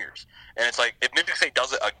 19 years. And it's like, if Michigan State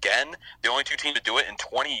does it again, the only team to do it in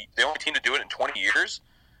 20 years,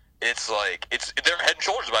 it's like, they're head and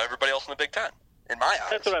shoulders above everybody else in the Big Ten. In my eyes.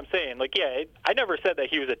 That's what I'm saying. Like, yeah, I never said that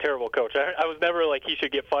he was a terrible coach. I was never like he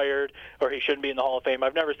should get fired or he shouldn't be in the Hall of Fame.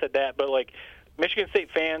 I've never said that. But, like, Michigan State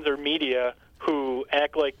fans or media who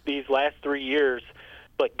act like these last 3 years,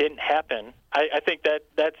 like, didn't happen, I think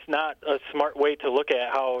that's not a smart way to look at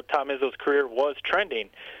how Tom Izzo's career was trending.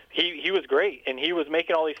 He was great, and he was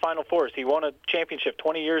making all these Final Fours. He won a championship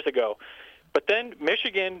 20 years ago. But then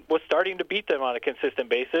Michigan was starting to beat them on a consistent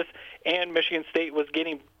basis, and Michigan State was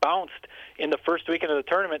getting bounced in the first weekend of the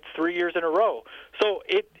tournament 3 years in a row. So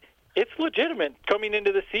it's legitimate coming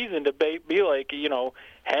into the season to be like, you know,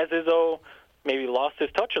 has Izzo maybe lost his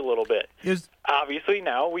touch a little bit? Obviously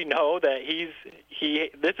now we know that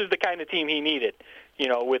this is the kind of team he needed, you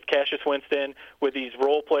know, with Cassius Winston, with these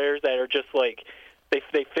role players that are just like, they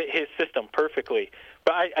fit his system perfectly.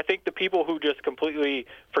 But I think the people who just completely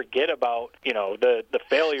forget about, you know, the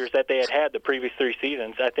failures that they had the previous 3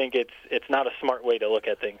 seasons, I think it's not a smart way to look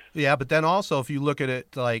at things. Yeah, but then also if you look at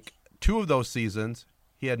it, like, 2 of those seasons,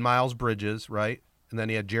 he had Miles Bridges, right? And then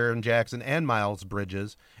he had Jaren Jackson and Miles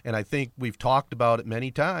Bridges. And I think we've talked about it many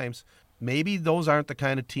times. Maybe those aren't the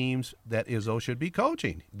kind of teams that Izzo should be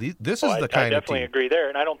coaching. This is the kind of team. I definitely agree there,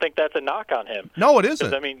 and I don't think that's a knock on him. No, it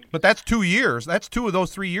isn't. I mean, but that's 2 years. That's 2 of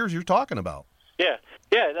those 3 years you're talking about.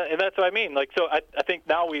 Yeah, and that's what I mean. Like, so I think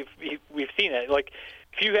now we've seen it. Like,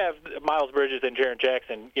 if you have Miles Bridges and Jaren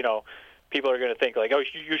Jackson, you know, people are going to think like, oh,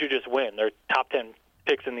 you should just win. They're top 10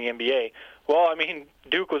 picks in the NBA. Well, I mean,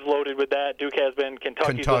 Duke was loaded with that. Duke has been.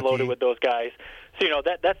 Kentucky's been loaded with those guys. So, you know,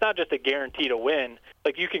 that's not just a guarantee to win.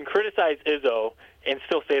 Like, you can criticize Izzo and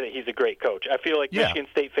still say that he's a great coach. I feel like Michigan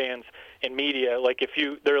State fans and media, like,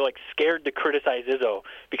 they're like scared to criticize Izzo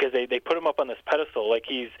because they put him up on this pedestal, like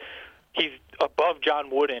he's above John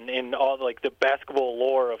Wooden in all, like, the basketball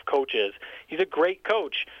lore of coaches. He's a great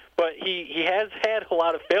coach, but he has had a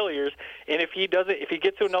lot of failures. And if he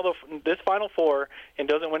gets to this Final Four and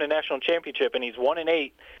doesn't win a national championship, and he's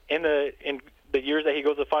 1-8 in the years that he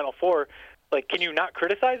goes to the Final Four, like, can you not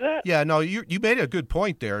criticize that? Yeah, no, you made a good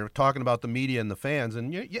point there, talking about the media and the fans,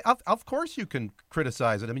 and of course you can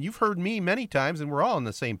criticize it. I mean, you've heard me many times, and we're all on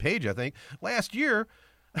the same page, I think. Last year,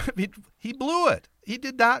 he blew it. He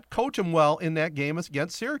did not coach him well in that game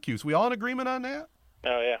against Syracuse. We all in agreement on that?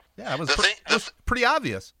 Oh, yeah. Yeah, it was pretty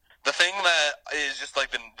obvious. The thing that is just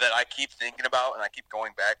like that I keep thinking about and I keep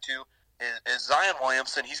going back to is Zion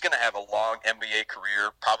Williamson. He's going to have a long NBA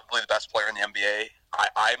career, probably the best player in the NBA.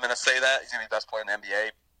 I'm going to say that. He's going to be the best player in the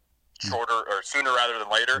NBA sooner rather than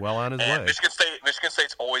later. Well on his way. Michigan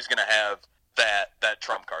State's always going to have that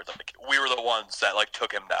trump card. Like, we were the ones that, like,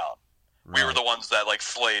 took him down. Right. We were the ones that, like,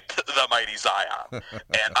 slayed the mighty Zion.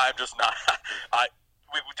 And I'm just not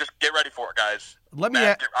we just get ready for it, guys. Let me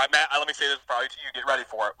Matt, let me say this probably to you. Get ready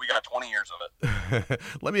for it. We got 20 years of it.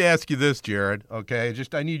 Let me ask you this, Jared. Okay,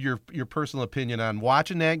 I need your personal opinion on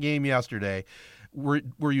watching that game yesterday.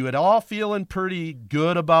 Were you at all feeling pretty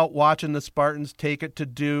good about watching the Spartans take it to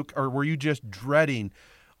Duke, or were you just dreading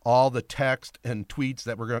all the text and tweets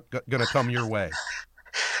that were going to come your way?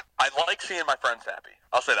 I like seeing my friends happy.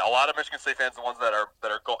 I'll say that. A lot of Michigan State fans, the ones that are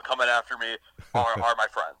coming after me, are my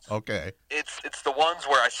friends. Okay. It's the ones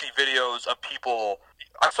where I see videos of people.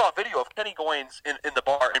 I saw a video of Kenny Goins in the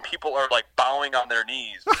bar, and people are like bowing on their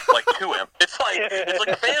knees like to him. It's like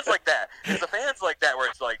the fans like that. It's the fans like that where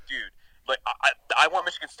it's like, dude, like I want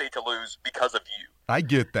Michigan State to lose because of you. I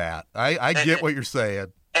get that. I get what you're saying.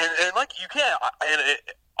 And like you can't.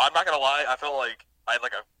 I'm not gonna lie. I felt like I had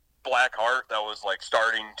like a black heart that was like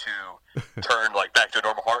starting to turn like back to a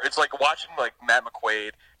normal heart. It's like watching like Matt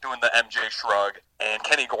McQuaid doing the MJ shrug and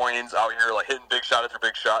Kenny Goins out here like hitting big shot after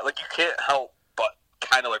big shot. Like you can't help but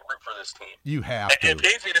kind of like root for this team. You have to. It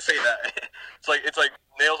pains me to say that. It's like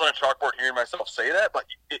nails on a chalkboard hearing myself say that, but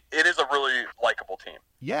it is a really likable team.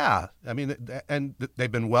 Yeah, I mean, and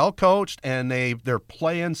they've been well coached, and they're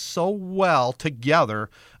playing so well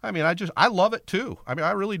together. I mean, I love it too. I mean,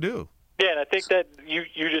 I really do. Yeah, and I think that you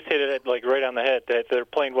just hit it like right on the head, that they're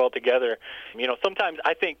playing well together. You know, sometimes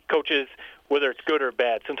I think coaches, whether it's good or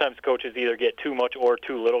bad, sometimes coaches either get too much or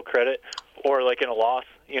too little credit, or like in a loss,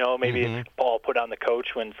 you know, maybe it's all put on the coach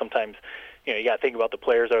when sometimes, you know, you got to think about the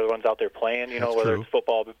players that are the ones out there playing, you know, whether it's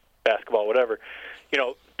football, basketball, whatever. You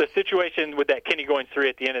know, the situation with that Kenny Goins 3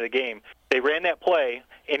 at the end of the game, they ran that play,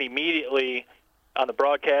 and immediately on the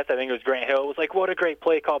broadcast, I think it was Grant Hill, was like, what a great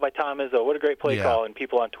play call by Tom Izzo, what a great play call. And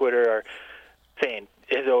people on Twitter are saying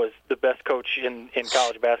Izzo is the best coach in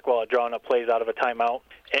college basketball at drawing up plays out of a timeout.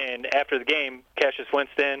 And after the game, Cassius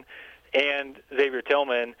Winston and Xavier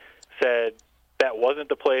Tillman said that wasn't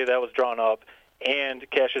the play that was drawn up. And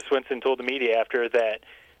Cassius Winston told the media after that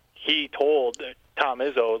he told Tom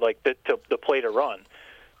Izzo like the play to run.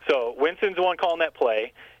 So Winston's the one calling that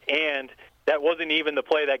play, and that wasn't even the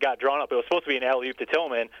play that got drawn up. It was supposed to be an alley-oop to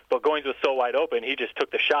Tillman, but Goins was so wide open, he just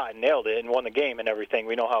took the shot and nailed it and won the game and everything.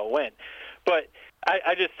 We know how it went. But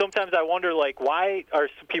I just sometimes I wonder, like, why are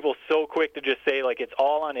people so quick to just say, like, it's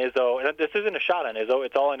all on Izzo? And this isn't a shot on Izzo.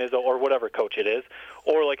 It's all on Izzo or whatever coach it is.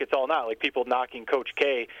 Or, like, it's all not. Like, people knocking Coach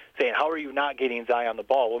K, saying, how are you not getting Zion the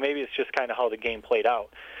ball? Well, maybe it's just kind of how the game played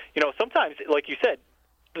out. You know, sometimes, like you said,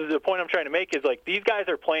 the point I'm trying to make is, like, these guys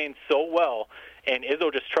are playing so well, and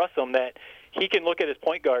Izzo just trusts them that he can look at his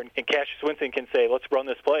point guard, and Cassius Winston can say, let's run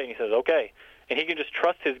this play, and he says, okay. And he can just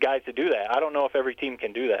trust his guys to do that. I don't know if every team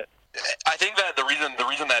can do that. I think that the reason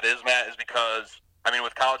that is, Matt, is because, I mean,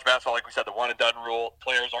 with college basketball, like we said, the one-and-done rule,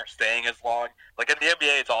 players aren't staying as long. Like, in the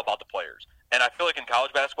NBA, it's all about the players. And I feel like in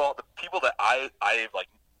college basketball, the people that I like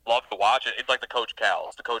love to watch, it's like the Coach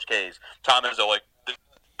Cals, the Coach Ks, Tom Izzo. Like,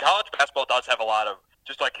 college basketball does have a lot of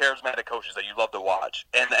just, like, charismatic coaches that you love to watch.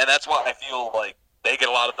 And that's why I feel like they get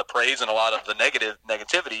a lot of the praise and a lot of the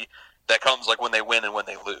negativity that comes like when they win and when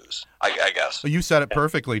they lose, I guess. Well, you said it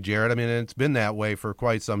perfectly, Jared. I mean, it's been that way for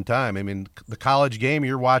quite some time. I mean, the college game,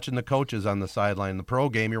 you're watching the coaches on the sideline. The pro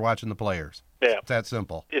game, you're watching the players. Yeah. It's that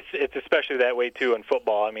simple. It's especially that way, too, in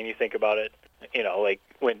football. I mean, you think about it, you know, like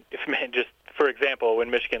just for example, when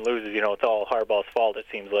Michigan loses, you know, it's all Harbaugh's fault, it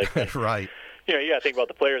seems like. Right. You know, you got to think about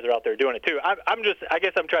the players that are out there doing it, too. I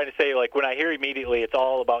guess I'm trying to say, like, when I hear immediately it's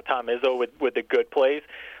all about Tom Izzo with the good plays,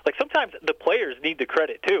 like, sometimes the players need the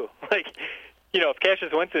credit, too. Like, you know, if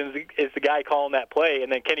Cassius Winston is the guy calling that play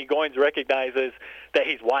and then Kenny Goins recognizes that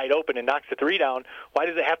he's wide open and knocks the three down, why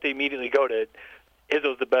does it have to immediately go to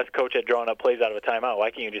Izzo's the best coach at drawing up plays out of a timeout?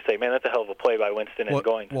 Why can't you just say, man, that's a hell of a play by Winston and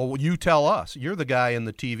Goins? Well, you tell us. You're the guy in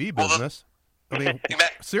the TV business. I mean,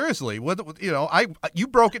 seriously, you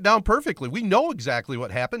broke it down perfectly. We know exactly what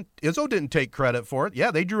happened. Izzo didn't take credit for it. Yeah,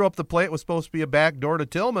 they drew up the play. It was supposed to be a backdoor to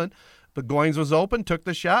Tillman, but Goins was open, took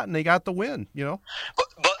the shot, and they got the win, you know?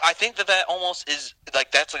 But I think that almost is,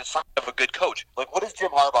 like, that's a sign of a good coach. Like, what does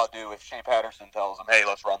Jim Harbaugh do if Shea Patterson tells him, hey,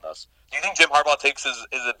 let's run this? Do you think Jim Harbaugh takes his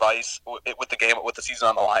advice with the game, with the season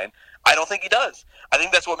on the line? I don't think he does. I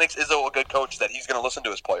think that's what makes Izzo a good coach, that he's going to listen to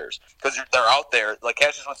his players. Because they're out there. Like,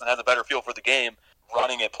 Cassius Winston has a better feel for the game,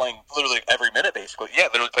 running it, playing literally every minute, basically. Yeah,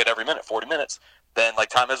 literally played every minute, 40 minutes, than like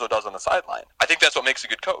Tom Izzo does on the sideline. I think that's what makes a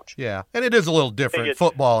good coach. Yeah, and it is a little different,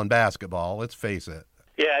 football and basketball, let's face it.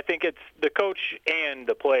 Yeah, I think it's the coach and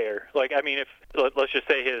the player. Like, I mean, if let's just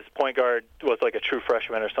say his point guard was like a true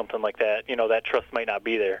freshman or something like that, you know, that trust might not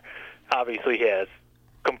be there. Obviously, he has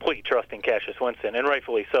complete trust in Cassius Winston, and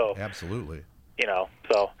rightfully so. Absolutely. You know,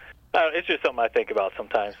 so it's just something I think about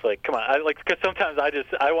sometimes. Like, come on, because sometimes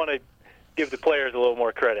I want to give the players a little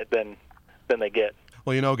more credit than they get.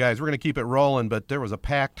 Well, you know, guys, we're going to keep it rolling, but there was a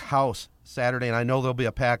packed house Saturday, and I know there'll be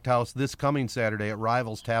a packed house this coming Saturday at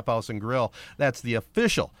Rivals Tap House and Grill. That's the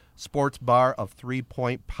official sports bar of 3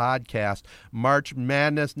 Point Podcast. March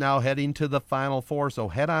Madness now heading to the Final Four, so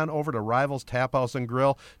head on over to Rivals Tap House and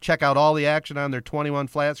Grill. Check out all the action on their 21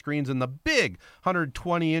 flat screens and the big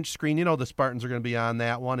 120-inch screen. You know the Spartans are going to be on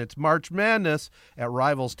that one. It's March Madness at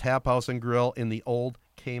Rivals Tap House and Grill in the old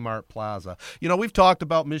Kmart Plaza. You know, we've talked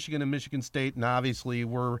about Michigan and Michigan State, and obviously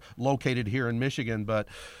we're located here in Michigan, but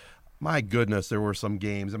my goodness, there were some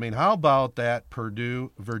games. I mean, how about that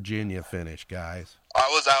Purdue-Virginia finish, guys? I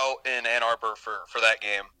was out in Ann Arbor for that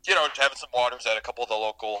game. You know, having some waters at a couple of the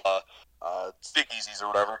local speakeasies or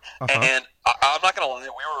whatever. And I'm not going to lie,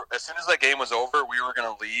 as soon as that game was over, we were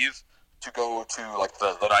going to leave to go to, like,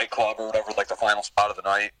 the nightclub or whatever, like the final spot of the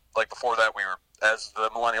night. Like, before that, we were, as the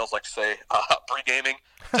millennials like to say, pre-gaming,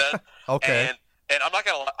 Ted. Okay. And I'm not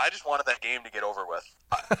going to lie, I just wanted that game to get over with.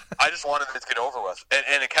 I just wanted it to get over with.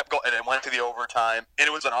 And it kept going, and it went to the overtime. And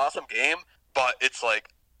it was an awesome game, but it's like,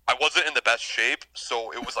 I wasn't in the best shape,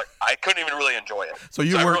 so it was like, I couldn't even really enjoy it. So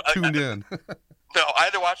you weren't tuned in. No, I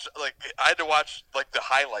had to watch the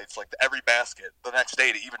highlights, like every basket the next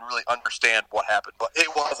day to even really understand what happened. But it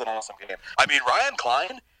was an awesome game. I mean, Ryan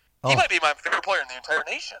Klein, he might be my favorite player in the entire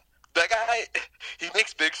nation. That guy, he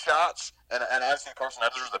makes big shots, and obviously Carson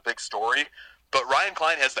Edwards is a big story. But Ryan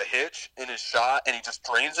Klein has the hitch in his shot, and he just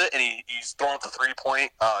drains it, and he's throwing the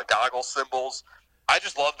 3-point goggle symbols. I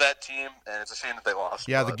just love that team, and it's a shame that they lost.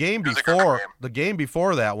 Yeah, the game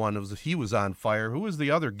before that one, he was on fire. Who was the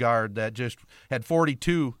other guard that just had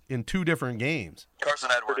 42 in 2 different games?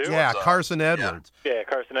 Carson Edwards. Yeah, Carson Edwards. Yeah,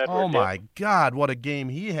 Carson Edwards. Oh my God, what a game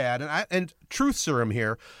he had! And truth serum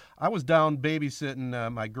here. I was down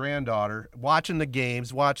babysitting my granddaughter, watching the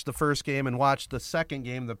games, watched the first game and watched the second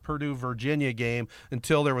game, the Purdue-Virginia game,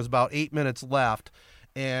 until there was about 8 minutes left,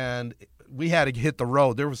 and we had to hit the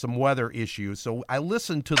road. There were some weather issues, so I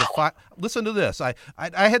listened to listen to this. I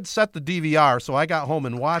had set the DVR, so I got home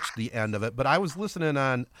and watched the end of it, but I was listening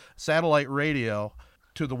on satellite radio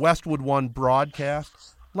to the Westwood One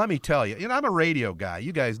broadcast. Let me tell you, I'm a radio guy.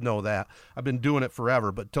 You guys know that. I've been doing it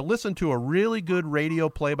forever. But to listen to a really good radio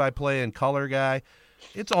play-by-play and color guy,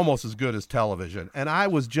 it's almost as good as television. And I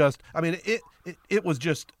was just, it was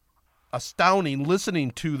just astounding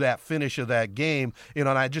listening to that finish of that game. And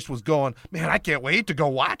I just was going, man, I can't wait to go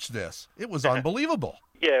watch this. It was unbelievable.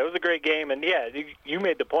 Yeah, it was a great game. And, yeah, you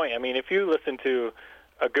made the point. I mean, if you listen to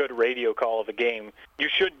a good radio call of a game, you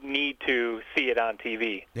should need to see it on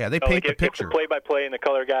TV. Yeah, they paint the picture. If the play-by-play and the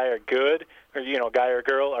color guy are good, or guy or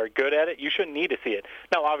girl are good at it, you shouldn't need to see it.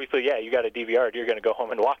 Now, obviously, yeah, you got a DVR, you're going to go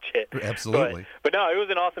home and watch it. Absolutely. But no, it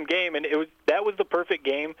was an awesome game, and that was the perfect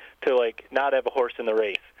game to not have a horse in the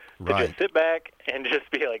race. To just sit back and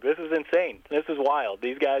just be like, this is insane. This is wild.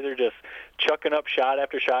 These guys are just chucking up shot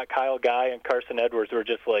after shot. Kyle Guy and Carson Edwards were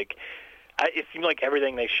just like, it seemed like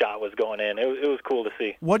everything they shot was going in. It was cool to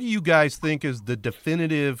see. What do you guys think is the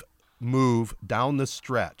definitive move down the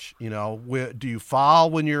stretch? Do you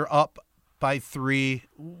foul when you're up by 3?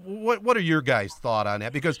 What are your guys' thought on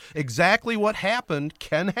that? Because exactly what happened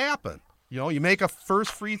can happen. You make a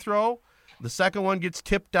first free throw, the second one gets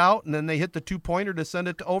tipped out, and then they hit the 2-pointer to send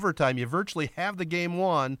it to overtime. You virtually have the game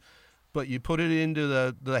won, but you put it into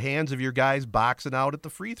the hands of your guys boxing out at the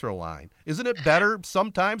free throw line. Isn't it better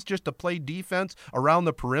sometimes just to play defense around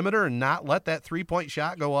the perimeter and not let that 3-point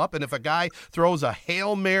shot go up? And if a guy throws a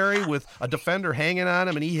Hail Mary with a defender hanging on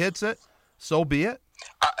him and he hits it, so be it?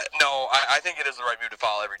 No, I think it is the right move to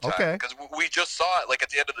foul every time. Okay. Because we just saw it, at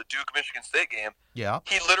the end of the Duke-Michigan State game. Yeah.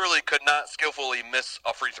 He literally could not skillfully miss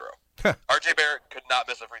a free throw. R.J. Barrett could not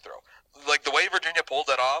miss a free throw. The way Virginia pulled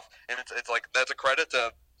that off, and it's like that's a credit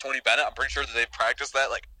to Tony Bennett. I'm pretty sure that they've practiced that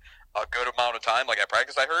a good amount of time. At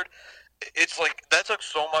practice, I heard. It's that took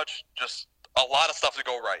so much, just a lot of stuff to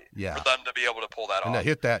go right for them to be able to pull that off. And to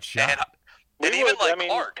hit that shot. And even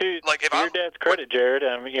Clark. To your dad's credit, Jared,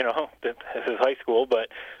 this is high school, but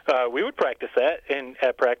we would practice that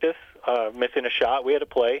at practice, missing a shot. We had to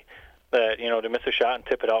play that, to miss a shot and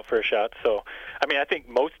tip it out for a shot. So, I think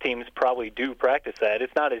most teams probably do practice that.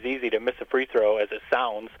 It's not as easy to miss a free throw as it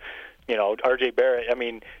sounds. R.J. Barrett,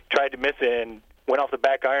 tried to miss it and went off the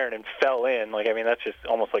back iron and fell in. That's just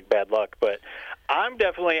almost like bad luck. But I'm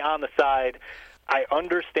definitely on the side. I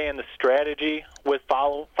understand the strategy with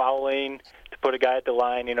fouling to put a guy at the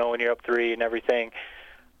line, when you're up 3 and everything.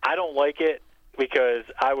 I don't like it because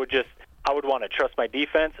I would want to trust my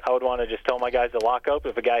defense. I would want to just tell my guys to lock up.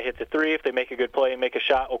 If a guy hits a 3, if they make a good play and make a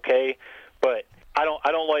shot, okay. But I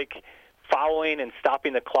don't like fouling and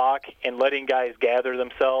stopping the clock and letting guys gather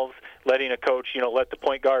themselves letting a coach, let the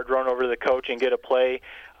point guard run over to the coach and get a play.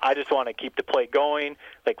 I just want to keep the play going,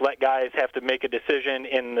 let guys have to make a decision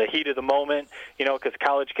in the heat of the moment, because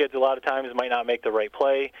college kids a lot of times might not make the right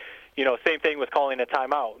play. Same thing with calling a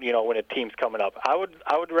timeout, when a team's coming up. I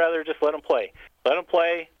would rather just let them play. Let them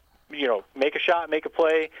play, make a shot, make a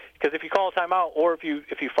play, because if you call a timeout or if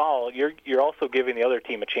you foul, you're also giving the other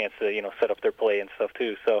team a chance to, set up their play and stuff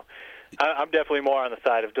too. So I'm definitely more on the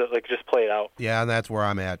side of just play it out. Yeah, and that's where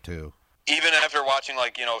I'm at too. Even after watching,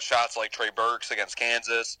 shots like Trey Burks against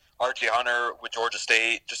Kansas, R.J. Hunter with Georgia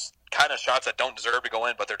State, just kind of shots that don't deserve to go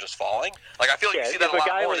in, but they're just falling. I feel like you see that a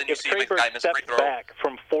lot more than you see a guy miss a free throw. If Trey Burks steps back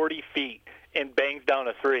from 40 feet and bangs down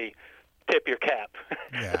a three, tip your cap.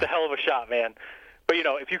 Yeah. It's a hell of a shot, man. But,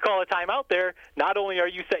 if you call a timeout there, not only are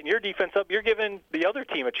you setting your defense up, you're giving the other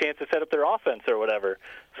team a chance to set up their offense or whatever.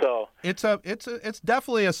 So it's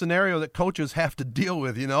definitely a scenario that coaches have to deal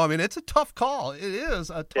with, it's a tough call. It is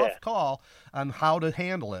a tough call on how to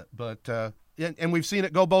handle it. But and we've seen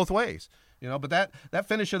it go both ways, but that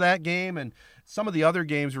finish of that game and some of the other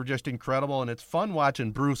games were just incredible, and it's fun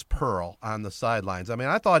watching Bruce Pearl on the sidelines.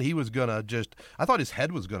 I thought he was I thought his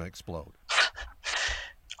head was going to explode.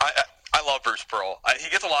 I love Bruce Pearl. He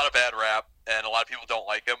gets a lot of bad rap, and a lot of people don't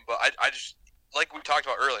like him. But I just, like we talked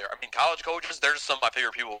about earlier, college coaches, they're just some of my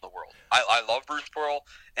favorite people in the world. I love Bruce Pearl,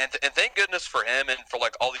 and thank goodness for him and for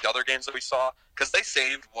all the other games that we saw, because they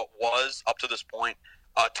saved what was, up to this point,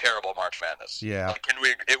 a terrible March Madness. Yeah.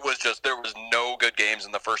 It was just, there was no good games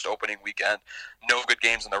in the first opening weekend, no good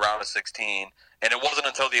games in the round of 16, and it wasn't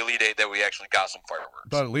until the Elite Eight that we actually got some fireworks.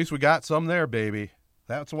 But at least we got some there, baby.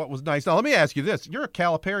 That's what was nice. Now, let me ask you this. You're a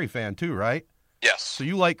Calipari fan too, right? Yes. So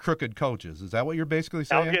you like crooked coaches. Is that what you're basically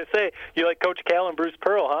saying? I was going to say, you like Coach Cal and Bruce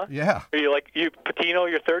Pearl, huh? Yeah. Are you Patino,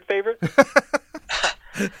 your third favorite?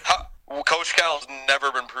 Coach Cal's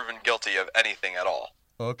never been proven guilty of anything at all.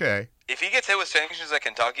 Okay. If he gets hit with sanctions at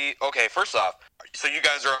Kentucky, okay, first off, so you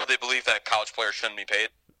guys are of the belief that college players shouldn't be paid?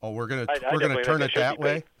 Oh, we're gonna turn it that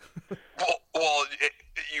way? Well,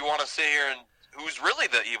 you want to sit here and who's really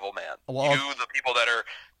the evil man? Well, the people that are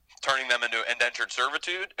turning them into indentured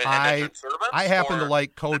servitude? I happen to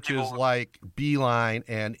like coaches like Beeline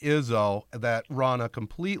and Izzo that run a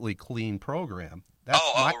completely clean program.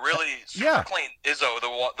 Really? Super clean. Izzo,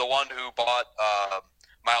 the one who bought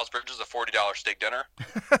Miles Bridges a $40 steak dinner?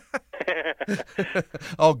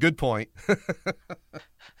 Oh, good point.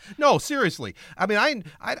 No, seriously. I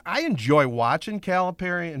enjoy watching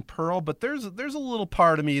Calipari and Pearl, but there's a little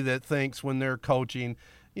part of me that thinks when they're coaching,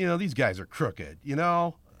 these guys are crooked,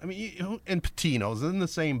 and Patino's in the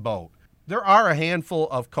same boat. There are a handful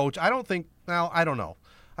of I don't know.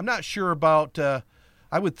 I'm not sure about,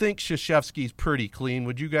 I would think Krzyzewski's pretty clean.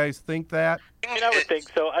 Would you guys think that? I would think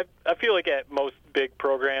so. I feel like at most big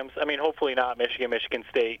programs, hopefully not Michigan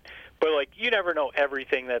State, but you never know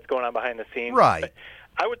everything that's going on behind the scenes. Right. But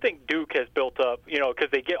I would think Duke has built up, because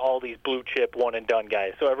they get all these blue chip one and done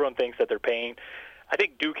guys, so everyone thinks that they're paying. I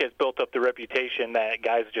think Duke has built up the reputation that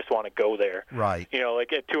guys just want to go there. Right.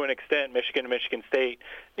 To an extent, Michigan and Michigan State,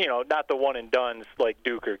 not the one and dones like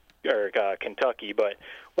Duke or Kentucky, but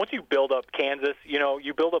once you build up Kansas,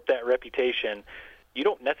 you build up that reputation. You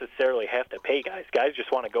don't necessarily have to pay guys. Guys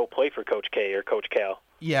just want to go play for Coach K or Coach Cal.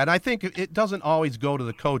 Yeah, and I think it doesn't always go to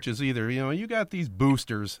the coaches either. You got these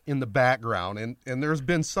boosters in the background, and there's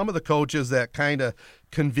been some of the coaches that kind of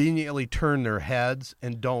conveniently turn their heads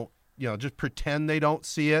and don't, just pretend they don't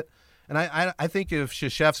see it. And I think if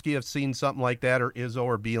Krzyzewski have seen something like that, or Izzo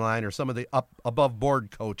or Beeline or some of the above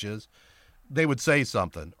board coaches, they would say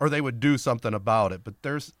something or they would do something about it. But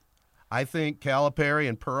I think Calipari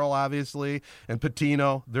and Pearl, obviously, and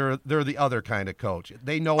Patino, they're the other kind of coach.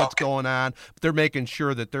 They know what's going on, but they're making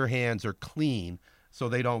sure that their hands are clean so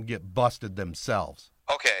they don't get busted themselves.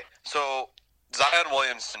 Okay, so Zion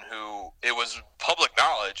Williamson, who it was public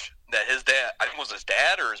knowledge that his dad, I think it was his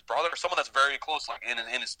dad or his brother, or someone that's very close, in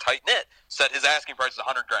his tight knit, said his asking price is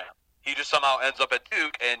 $100,000. He just somehow ends up at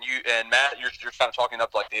Duke, and Matt, you're kind of talking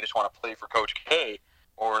up they just want to play for Coach K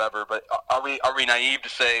or whatever. But are we naive to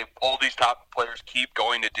say all these top players keep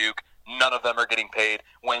going to Duke? None of them are getting paid.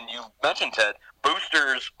 When you mentioned, Ted,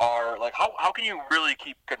 boosters are how can you really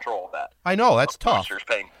keep control of that? I know that's tough. Boosters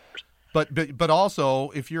paying. But also,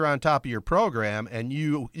 if you're on top of your program and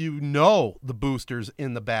you know the boosters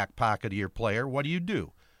in the back pocket of your player, what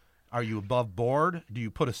do? Are you above board? Do you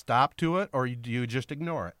put a stop to it, or do you just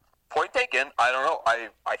ignore it? Point taken. I don't know.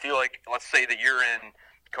 I feel like, let's say that you're in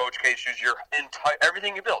Coach K's shoes. You're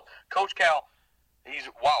everything you built. Coach Cal, he's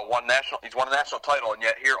won a national title, and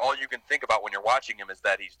yet here all you can think about when you're watching him is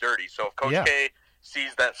that he's dirty. So if Coach K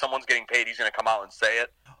sees that someone's getting paid, he's going to come out and say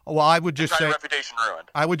it. Well, I would just entire say reputation ruined.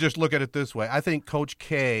 I would just look at it this way. I think Coach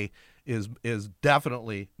K is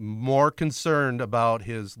definitely more concerned about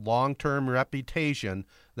his long-term reputation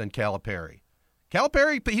than Calipari.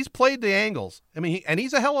 Calipari, he's played the angles. I mean,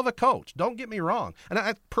 he's a hell of a coach. Don't get me wrong.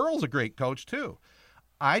 And Pearl's a great coach too.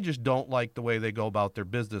 I just don't like the way they go about their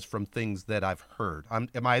business from things that I've heard.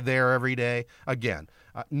 Am I there every day? Again,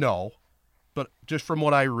 no. But just from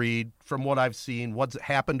what I read, from what I've seen, what's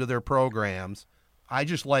happened to their programs, I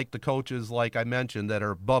just like the coaches, like I mentioned, that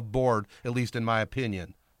are above board, at least in my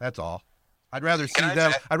opinion. That's all. I'd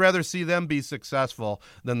rather see them be successful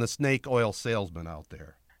than the snake oil salesman out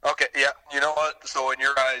there. Okay, yeah. You know what? So in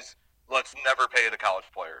your eyes, let's never pay the college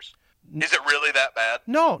players. Is it really that bad?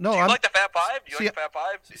 No. Do you like the Fab Five? Do you like the Fab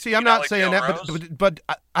Five? See, I'm not saying that, but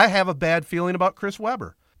I have a bad feeling about Chris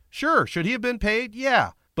Webber. Sure, should he have been paid?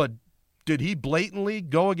 Yeah, but did he blatantly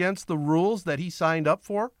go against the rules that he signed up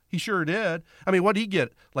for? He sure did. I mean, what did he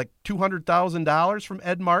get? Like $200,000 from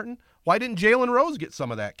Ed Martin? Why didn't Jalen Rose get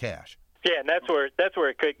some of that cash? Yeah, and that's where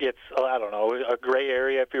it could get, I don't know, a gray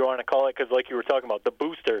area if you want to call it, because like you were talking about, the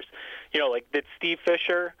boosters. You know, like, did Steve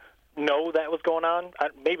Fisher know that was going on?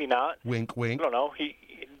 Maybe not. Wink, wink. I don't know. He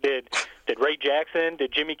did Ray Jackson,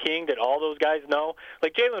 did Jimmy King, did all those guys know?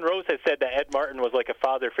 Like, Jalen Rose has said that Ed Martin was like a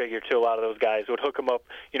father figure to a lot of those guys, would hook them up,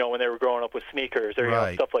 you know, when they were growing up with sneakers or you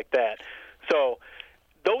know, stuff like that. So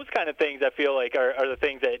those kind of things I feel like are the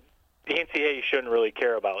things that the NCAA shouldn't really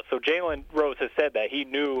care about. So Jalen Rose has said that he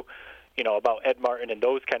knew, you know, about Ed Martin and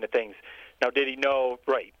those kind of things. Now, did he know,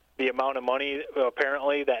 right, the amount of money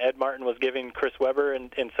apparently that Ed Martin was giving Chris Webber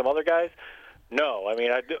and some other guys? No. I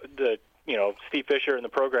mean, Steve Fisher and the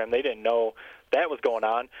program, they didn't know that was going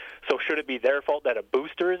on. So should it be their fault that a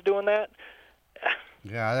booster is doing that?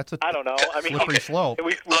 Yeah, I don't know. I mean, slippery slope.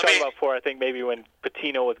 We talked about before, I think maybe when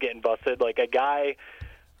Pitino was getting busted, like a guy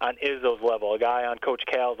on Izzo's level, a guy on Coach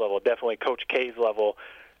Cal's level, definitely Coach K's level,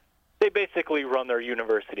 they basically run their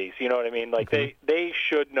universities. You know what I mean? Like, they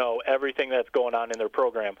should know everything that's going on in their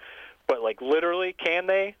program. But, like, literally, can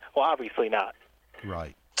they? Well, obviously not.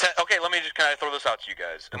 Right. Okay, let me just kind of throw this out to you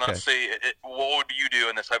guys, and let's see what would you do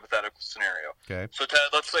in this hypothetical scenario. Okay. So, Ted,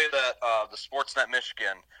 let's say that the Sportsnet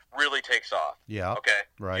Michigan really takes off. Yeah. Okay.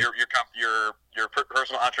 Right. Your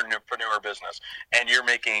personal entrepreneur business, and you're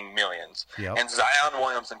making millions. Yep. And Zion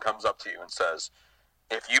Williamson comes up to you and says,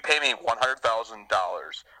 "If you pay me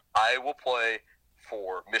 $100,000, I will play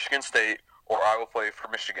for Michigan State, or I will play for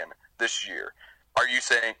Michigan this year." Are you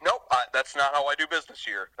saying, nope, that's not how I do business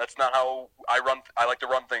here. That's not how I like to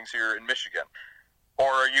run things here in Michigan. Or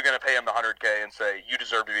are you going to pay him the $100K and say, you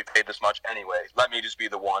deserve to be paid this much anyway. Let me just be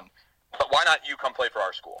the one. But why not you come play for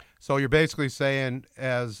our school? So you're basically saying,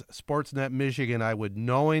 as Sportsnet Michigan, I would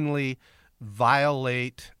knowingly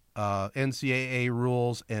violate NCAA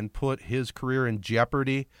rules and put his career in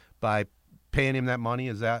jeopardy by paying him that money?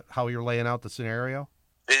 Is that how you're laying out the scenario?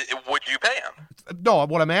 Would you pay him? No,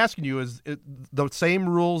 what I'm asking you is the same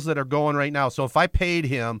rules that are going right now. So if I paid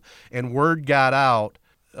him and word got out,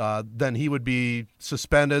 then he would be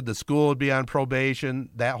suspended, the school would be on probation,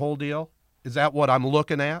 that whole deal? Is that what I'm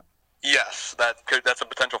looking at? Yes, that's a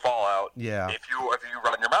potential fallout. Yeah. If you run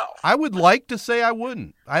your mouth. I would like to say I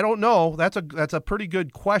wouldn't. I don't know. That's a pretty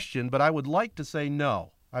good question, but I would like to say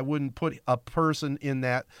no. I wouldn't put a person in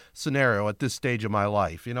that scenario at this stage of my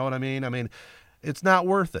life. You know what I mean? I mean, it's not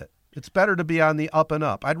worth it. It's better to be on the up and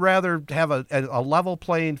up. I'd rather have a level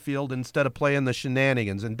playing field instead of playing the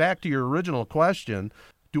shenanigans. And back to your original question,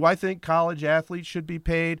 do I think college athletes should be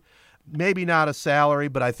paid? Maybe not a salary,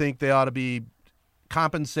 but I think they ought to be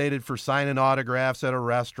compensated for signing autographs at a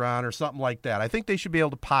restaurant or something like that. I think they should be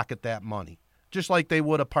able to pocket that money, just like they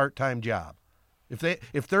would a part-time job.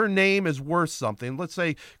 If their name is worth something, let's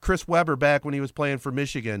say Chris Webber back when he was playing for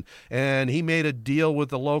Michigan, and he made a deal with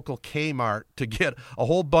the local Kmart to get a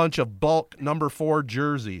whole bunch of bulk number 4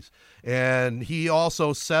 jerseys, and he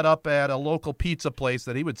also set up at a local pizza place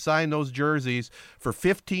that he would sign those jerseys for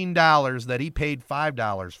 $15 that he paid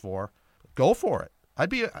 $5 for. Go for it.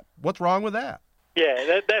 What's wrong with that?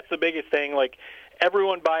 Yeah, that's the biggest thing. Like,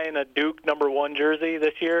 everyone buying a Duke number 1 jersey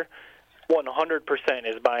this year, 100%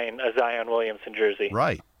 is buying a Zion Williamson jersey.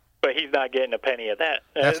 Right. But he's not getting a penny of that.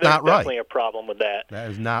 That's There's not right. definitely a problem with that.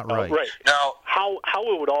 That is not right. Right. Now, how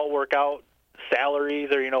it would all work out,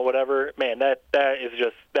 salaries or whatever, man, that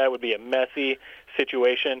would be a messy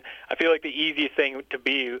situation. I feel like the easiest thing would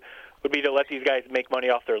be to let these guys make money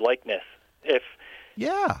off their likeness. If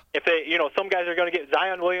they, some guys are going to get,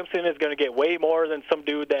 Zion Williamson is going to get way more than some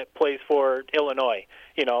dude that plays for Illinois,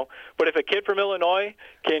 But if a kid from Illinois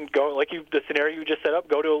can go, like the scenario you just set up,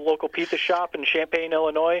 go to a local pizza shop in Champaign,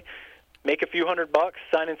 Illinois, make a few $100,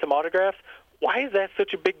 sign in some autographs, why is that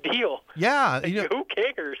such a big deal? Yeah. Like, who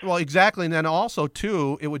cares? Well, exactly. And then also,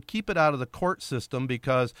 too, it would keep it out of the court system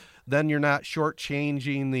because then you're not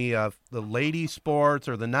shortchanging the lady sports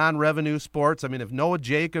or the non-revenue sports. I mean, if Noah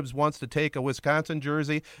Jacobs wants to take a Wisconsin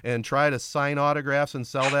jersey and try to sign autographs and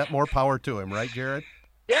sell that, more power to him, right, Jared?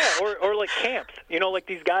 Yeah, or like camps. Like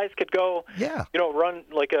these guys could go, run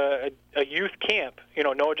like a youth camp.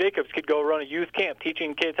 Noah Jacobs could go run a youth camp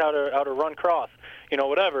teaching kids how to run cross,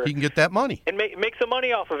 whatever. He can get that money. And make some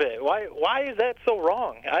money off of it. Why is that so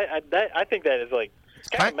wrong? I think that is like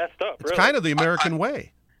kind of messed up. It's really. kind of the American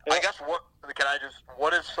way. I guess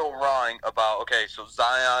what is so wrong about, okay, so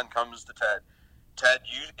Zion comes to Ted. Ted,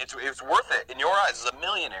 it's worth it in your eyes as a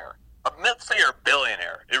millionaire. Let's say you're a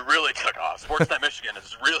billionaire. It really took off. Sportsnet Michigan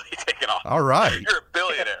is really taking off. All right. You're a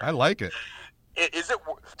billionaire. I like it. Do you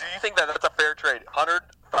think that that's a fair trade? $100,000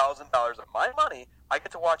 of my money, I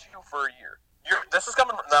get to watch you for a year. This is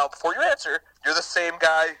coming now. Before you answer, you're the same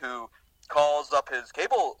guy who calls up his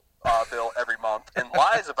cable bill every month and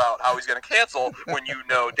lies about how he's going to cancel when you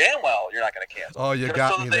know damn well you're not going to cancel. Oh, you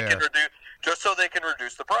got me there. Just so they can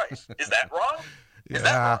reduce the price. Is that wrong? Is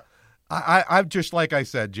Yeah. that wrong? I'm just like I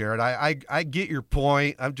said, Jared. I get your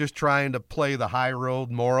point. I'm just trying to play the high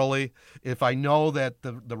road morally. If I know that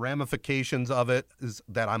the ramifications of it is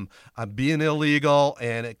that I'm being illegal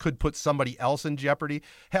and it could put somebody else in jeopardy.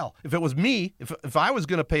 Hell, if it was me, if I was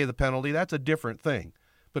going to pay the penalty, that's a different thing.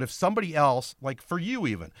 But if somebody else, like for you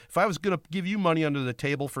even, if I was going to give you money under the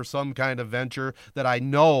table for some kind of venture that I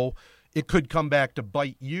know it could come back to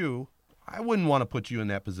bite you, I wouldn't want to put you in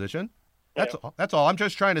that position. That's all. I'm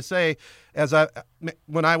just trying to say,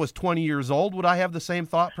 when I was 20 years old, would I have the same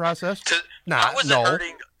thought process? No. No.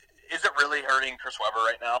 Is it really hurting Chris Webber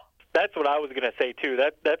right now? That's what I was going to say too.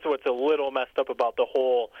 That's what's a little messed up about the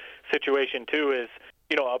whole situation too. Is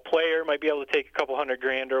a player might be able to take a couple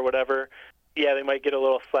 $100,000 or whatever. Yeah, they might get a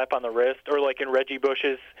little slap on the wrist, or like in Reggie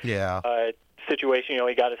Bush's situation.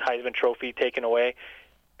 He got his Heisman Trophy taken away.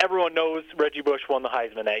 Everyone knows Reggie Bush won the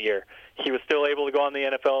Heisman that year. He was still able to go on the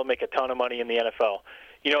NFL and make a ton of money in the NFL.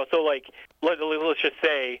 So like let's just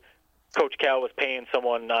say Coach Cal was paying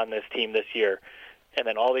someone on this team this year, and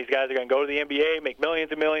then all these guys are going to go to the NBA, make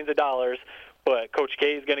millions and millions of dollars, but Coach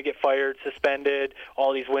K is going to get fired, suspended,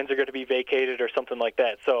 all these wins are going to be vacated or something like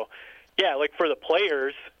that. So, yeah, like for the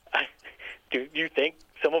players, do you think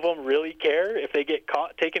some of them really care if they get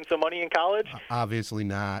caught taking some money in college? Obviously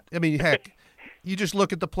not. I mean, heck, you just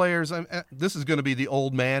look at the players. This is going to be the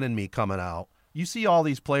old man in me coming out. You see all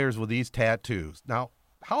these players with these tattoos. Now,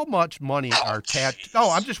 how much money are tattoos? Oh,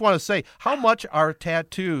 I just want to say, how much are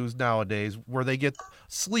tattoos nowadays where they get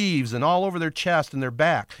sleeves and all over their chest and their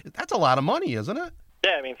back? That's a lot of money, isn't it?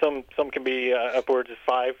 Yeah, I mean, some can be upwards of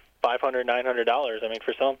 $500, $900. I mean,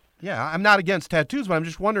 for some. Yeah, I'm not against tattoos, but I'm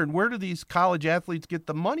just wondering, where do these college athletes get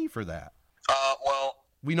the money for that? Well,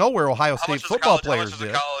 we know where Ohio State football players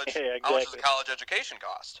did. Yeah, exactly. How much does a college education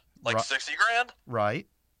cost? Like $60,000? Right.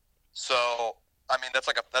 So, I mean, that's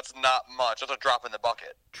not much. That's a drop in the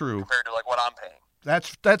bucket. True. Compared to like what I'm paying.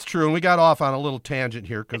 That's true, and we got off on a little tangent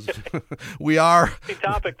here because we are.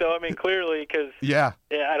 Topic though, I mean, clearly because yeah,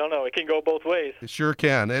 I don't know, it can go both ways. It sure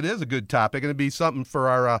can. It is a good topic, and it'd be something for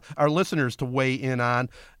our listeners to weigh in on,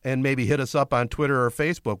 and maybe hit us up on Twitter or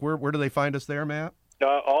Facebook. Where do they find us there, Matt?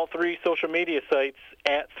 All three social media sites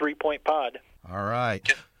at 3 Point Pod. All right.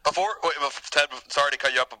 Ted, sorry to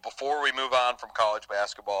cut you up, but before we move on from college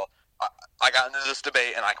basketball, I got into this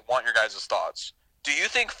debate, and I want your guys' thoughts. Do you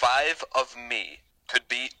think 5 of me could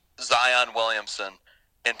beat Zion Williamson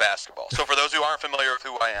in basketball? So for those who aren't familiar with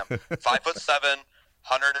who I am, 5'7",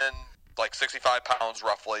 165 pounds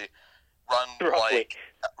roughly, run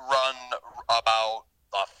about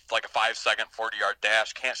like a 5-second 40-yard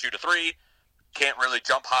dash, can't shoot a three, can't really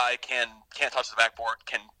jump high, can't touch the backboard,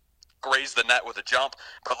 can graze the net with a jump.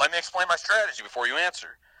 But let me explain my strategy before you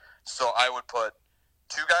answer. So I would put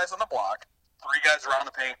 2 guys on the block, 3 guys around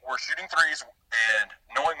the paint. We're shooting threes, and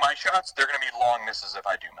knowing my shots, they're going to be long misses if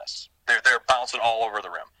I do miss. They're bouncing all over the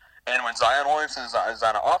rim. And when Zion Williamson is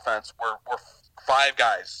on offense, we're 5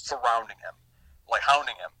 guys surrounding him, like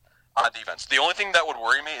hounding him on defense. The only thing that would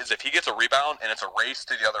worry me is if he gets a rebound and it's a race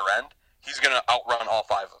to the other end, he's going to outrun all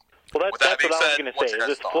 5 of them. Well, that's what I was going to say.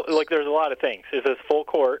 There's a lot of things. Is this full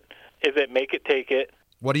court? Is it make it, take it?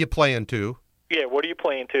 What are you playing to? Yeah, what are you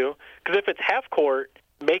playing to? Because if it's half court,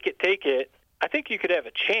 make it, take it, I think you could have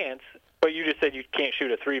a chance, but you just said you can't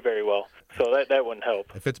shoot a three very well, so that wouldn't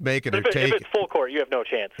help. If it's make it or take it. If it's full court, you have no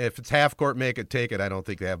chance. If it's half court, make it, take it, I don't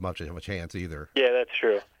think they have much of a chance either. Yeah, that's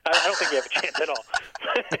true. I don't think you have a chance at all.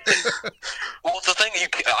 Well, it's the thing,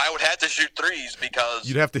 I would have to shoot threes because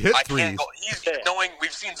you'd have to hit threes. Knowing we've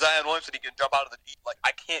we've seen Zion Williamson, he can jump out of the deep. Like,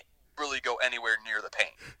 I can't really go anywhere near the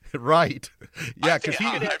paint. Right. Yeah, because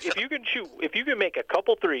if you can make a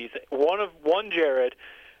couple threes, one Jared,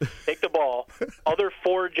 take the ball, other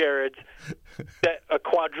 4 Jareds, a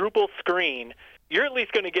quadruple screen, you're at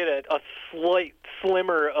least going to get a slight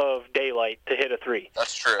slimmer of daylight to hit a 3.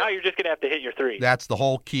 That's true. Now you're just going to have to hit your 3. that's the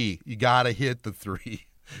whole key. You got to hit the 3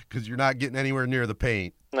 because you're not getting anywhere near the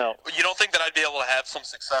paint. No. You don't think that I'd be able to have some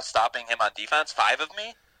success stopping him on defense? 5 of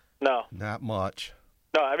me? No. Not much.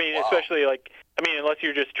 No, I mean, Wow. especially, unless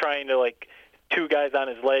you're just trying to, 2 guys on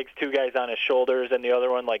his legs, 2 guys on his shoulders, and the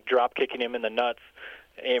other one, drop kicking him in the nuts.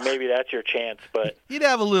 And maybe that's your chance, but He'd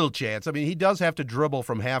have a little chance. I mean, he does have to dribble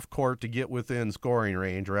from half court to get within scoring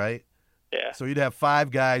range, right? yeah. So you'd have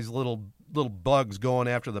 5 guys, little bugs going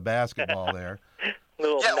after the basketball there.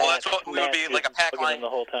 That's what we would be like a pack line the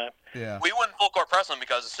whole time. Yeah. We wouldn't full court press him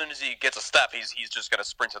because as soon as he gets a step, he's just going to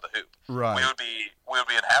sprint to the hoop. Right. We would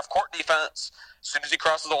be in half court defense. As soon as he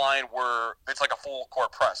crosses the line, it's like a full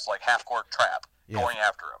court press, like half court trap going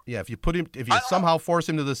after him. Yeah, if you somehow force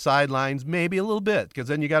him to the sidelines, maybe a little bit, because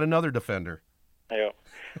then you got another defender. Yeah.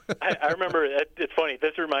 I remember, it's funny,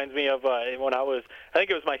 this reminds me of when I think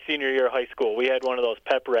it was my senior year of high school. We had one of those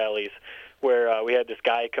pep rallies where we had this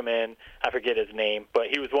guy come in, I forget his name, but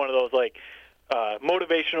he was one of those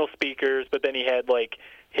motivational speakers, but then he had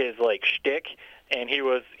his shtick, and he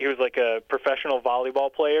was like a professional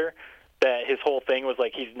volleyball player that his whole thing was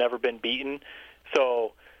he's never been beaten.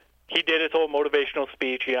 So he did his whole motivational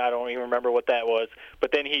speech. I don't even remember what that was,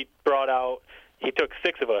 but then he took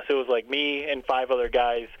 6 of us. It was me and 5 other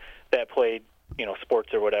guys that played,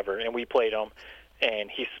 sports or whatever, and we played him, and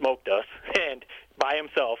he smoked us and by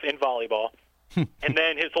himself in volleyball. And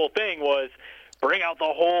then his whole thing was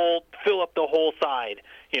fill up the whole side,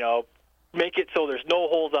 make it so there's no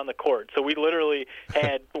holes on the court. So we literally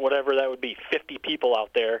had whatever that would be, 50 people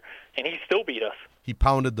out there, and he still beat us. He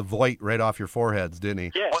pounded the void right off your foreheads, didn't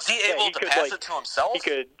he? Yeah. Was he able to pass it to himself? He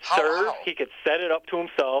could How? He could set it up to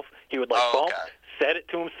himself. He would bump, set it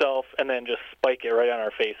to himself, and then just spike it right on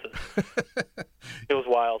our faces. It was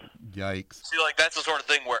wild. Yikes. See, that's the sort of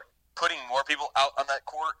thing where putting more people out on that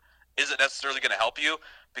court isn't necessarily going to help you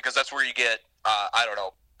because that's where you get,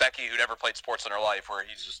 Becky, who never played sports in her life, where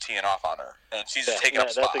he's just teeing off on her. And she's just taking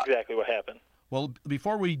up spot. That's exactly what happened. Well,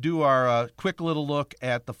 before we do our quick little look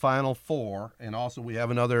at the Final Four, and also we have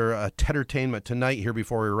another Tedtertainment tonight here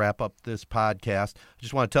before we wrap up this podcast, I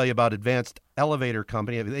just want to tell you about Advanced Elevator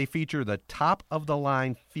Company. They feature the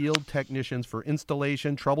top-of-the-line field technicians for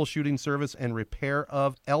installation, troubleshooting service, and repair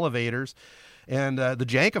of elevators. And the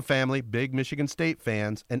Janka family, big Michigan State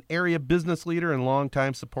fans, an area business leader and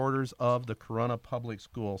longtime supporters of the Corunna Public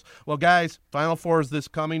Schools. Well, guys, Final Four is this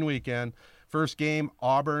coming weekend. First game,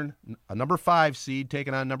 Auburn, a number 5 seed,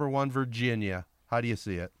 taking on number 1 Virginia. How do you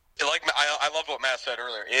see it? I loved what Matt said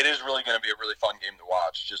earlier. It is really going to be a really fun game to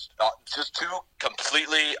watch. Just 2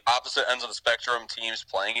 completely opposite ends of the spectrum teams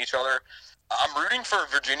playing each other. I'm rooting for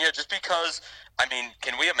Virginia just because,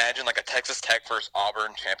 can we imagine a Texas Tech versus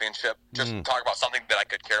Auburn championship? Just talk about something that I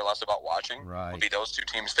could care less about watching. Right. Would be those 2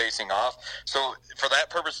 teams facing off. So for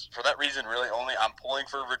that reason, really only I'm pulling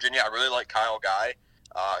for Virginia. I really like Kyle Guy.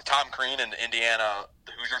 Tom Crean in Indiana,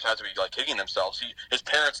 the Hoosiers had to be kicking themselves. His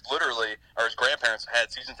parents his grandparents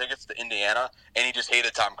had season tickets to Indiana, and he just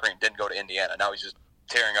hated Tom Crean, didn't go to Indiana. Now he's just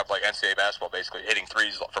tearing up NCAA basketball, basically hitting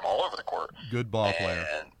threes from all over the court. Good ball player.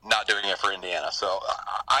 And not doing it for Indiana. So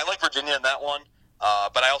I like Virginia in that one,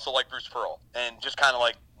 but I also like Bruce Pearl. And just kind of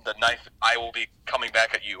like the knife, I will be coming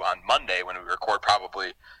back at you on Monday when we record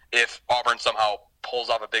probably. If Auburn somehow pulls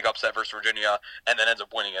off a big upset versus Virginia and then ends up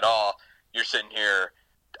winning it all, you're sitting here.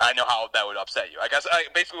 I know how that would upset you. I guess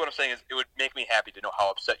basically what I'm saying is it would make me happy to know how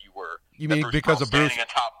upset you were. You mean because of Bruce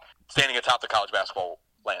standing atop the college basketball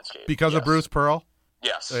landscape? Because of Bruce Pearl?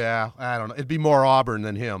 Yes. Yeah, I don't know. It'd be more Auburn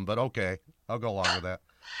than him, but okay. I'll go along with that.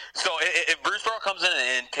 So if Bruce Pearl comes in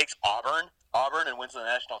and takes Auburn and wins the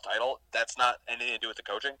national title, that's not anything to do with the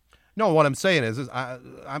coaching? No, what I'm saying is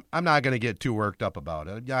I'm not going to get too worked up about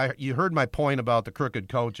it. You heard my point about the crooked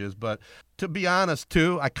coaches, but to be honest,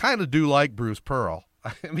 too, I kind of do like Bruce Pearl.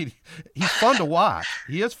 He's fun to watch.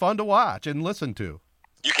 He is fun to watch and listen to.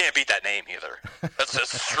 You can't beat that name either. That's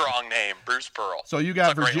a strong name, Bruce Pearl. So you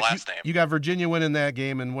got great last name. You got Virginia winning that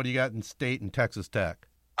game, and what do you got in State and Texas Tech?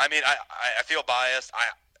 I feel biased.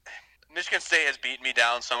 Michigan State has beaten me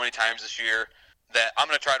down so many times this year that I'm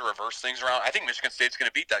going to try to reverse things around. I think Michigan State's going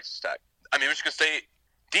to beat Texas Tech. Michigan State,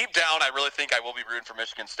 deep down, I really think I will be rooting for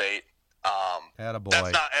Michigan State. Attaboy.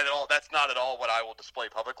 That's not at all what I will display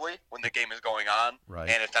publicly when the game is going on. Right.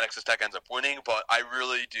 And if Texas Tech ends up winning, but I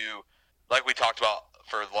really do, like we talked about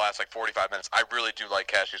for the last 45 minutes, I really do like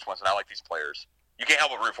Cassius Winston. I like these players. You can't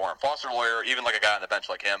help but root for him. Foster Loyer, even like a guy on the bench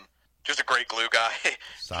like him, just a great glue guy.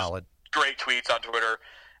 Solid. Great tweets on Twitter.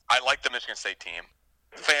 I like the Michigan State team.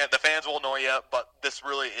 The fans will annoy you, but this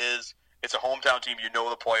really is. It's a hometown team. You know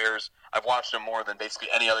the players. I've watched them more than basically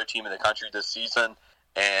any other team in the country this season,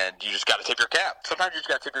 and you just got to tip your cap. Sometimes you just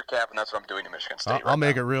got to tip your cap, and that's what I'm doing to Michigan State. I'll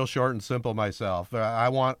make it real short and simple myself. I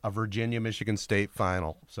want a Virginia-Michigan State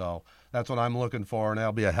final, so that's what I'm looking for, and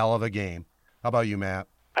that'll be a hell of a game. How about you, Matt?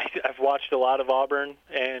 I've watched a lot of Auburn,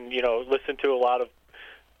 and listened to a lot of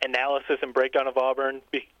analysis and breakdown of Auburn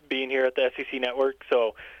being here at the SEC Network.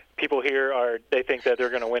 So people here they think that they're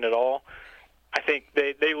going to win it all. I think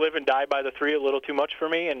they live and die by the three a little too much for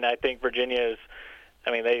me, and I think Virginia is. I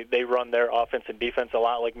mean, they run their offense and defense a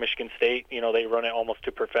lot like Michigan State. They run it almost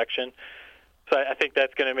to perfection. So I think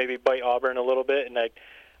that's going to maybe bite Auburn a little bit, and I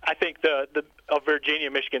think a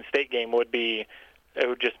Virginia-Michigan State game would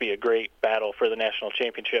just be a great battle for the national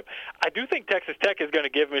championship. I do think Texas Tech is going to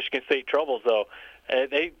give Michigan State troubles, though.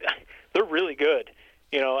 They're really good.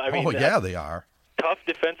 They are. Tough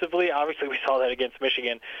defensively. Obviously, we saw that against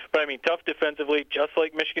Michigan. But, tough defensively, just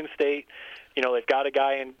like Michigan State. They've got a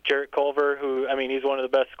guy in Jarrett Culver who, he's one of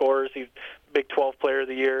the best scorers. He's Big 12 Player of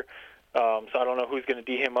the Year. So I don't know who's going to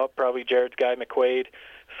D him up. Probably Jared's guy, McQuaid.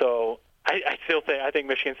 So I think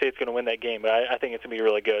Michigan State's going to win that game, but I think it's going to be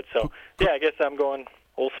really good. So, I guess I'm going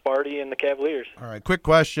Old Sparty and the Cavaliers. All right, quick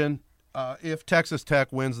question. If Texas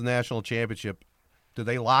Tech wins the national championship, do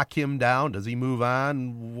they lock him down? Does he move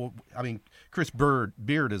on? Chris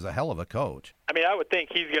Beard is a hell of a coach. I would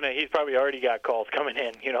think he's probably already got calls coming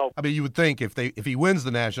in, you would think if he wins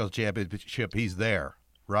the national championship, he's there,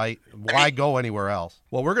 right? Why go anywhere else?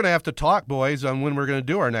 Well, we're going to have to talk, boys, on when we're going to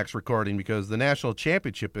do our next recording because the national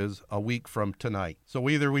championship is a week from tonight. So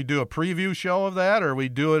either we do a preview show of that or we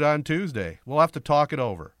do it on Tuesday. We'll have to talk it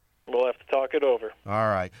over. We'll have to talk it over. All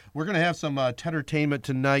right. We're going to have some entertainment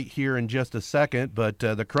tonight here in just a second, but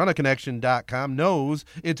the CorunnaConnection.com knows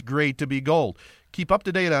it's great to be gold. Keep up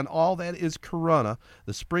to date on all that is Corunna.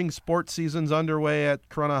 The spring sports season's underway at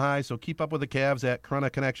Corunna High, so keep up with the Cavs at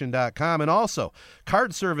CorunnaConnection.com. And also,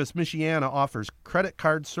 Card Service Michiana offers credit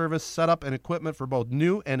card service setup and equipment for both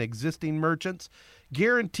new and existing merchants.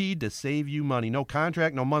 Guaranteed to save you money. No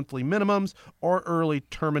contract, no monthly minimums, or early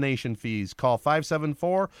termination fees. Call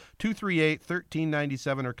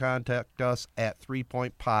 574-238-1397 or contact us at 3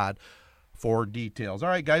 Point Pod for details. All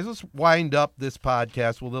right, guys, let's wind up this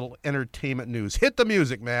podcast with a little entertainment news. Hit the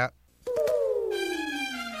music, Matt.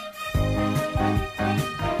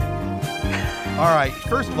 All right,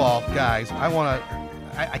 first of all, guys,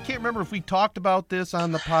 I can't remember if we talked about this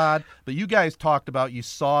on the pod, but you guys talked about you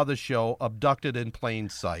saw the show Abducted in Plain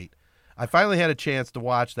Sight. I finally had a chance to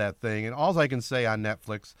watch that thing, and all I can say on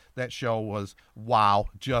Netflix, that show was wow,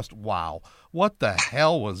 just wow. What the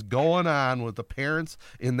hell was going on with the parents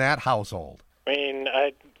in that household?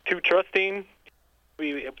 Too trusting.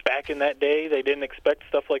 Back in that day, they didn't expect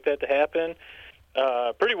stuff like that to happen.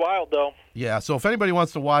 Pretty wild, though. Yeah, so if anybody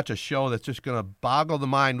wants to watch a show that's just going to boggle the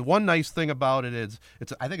mind, one nice thing about it is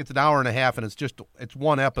I think it's an hour and a half, and it's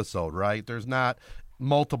one episode, right? There's not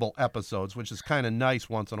multiple episodes, which is kind of nice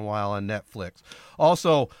once in a while on Netflix.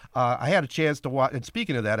 Also, I had a chance to watch, and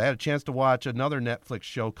speaking of that, I had a chance to watch another Netflix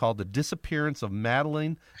show called The Disappearance of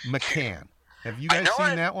Madeleine McCann. Have you guys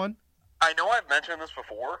seen that one? I know I've mentioned this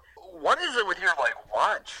before. What is it with your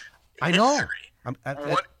lunch? I know.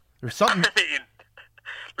 There's something.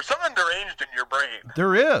 There's something deranged in your brain.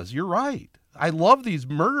 There is. You're right. I love these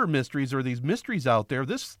murder mysteries or these mysteries out there.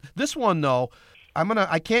 This one though,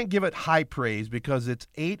 I can't give it high praise because it's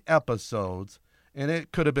 8 episodes and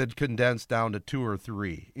it could have been condensed down to 2 or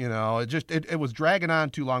 3. It was dragging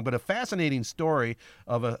on too long. But a fascinating story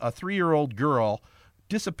of a 3-year-old girl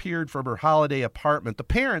disappeared from her holiday apartment. The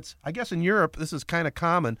parents, I guess in Europe, this is kind of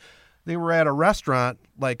common. They were at a restaurant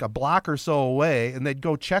like a block or so away, and they'd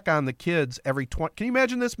go check on the kids every 20. Can you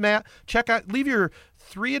imagine this, Matt? Leave your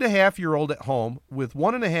 3.5-year-old at home with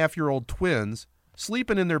 1.5-year-old twins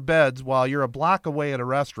sleeping in their beds while you're a block away at a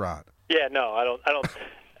restaurant. Yeah, no, I don't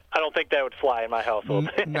think that would fly in my household.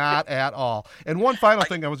 Not at all. And one final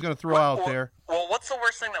thing I was going to throw out there. Well, what's the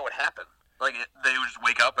worst thing that would happen? They would just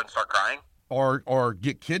wake up and start crying? Or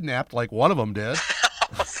get kidnapped like one of them did.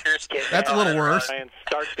 Seriously. That's a little worse. And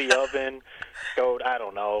start the oven. I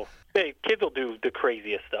don't know. Hey, kids will do the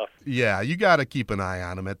craziest stuff. Yeah, you got to keep an eye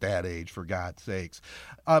on them at that age, for God's sakes.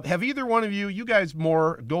 Have either one of you guys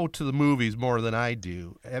go to the movies more than I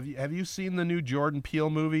do. Have you seen the new Jordan Peele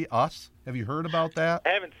movie, Us? Have you heard about that? I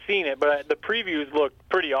haven't seen it, but the previews look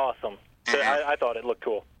pretty awesome. I thought it looked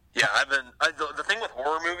cool. Yeah, the thing with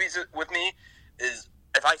horror movies with me is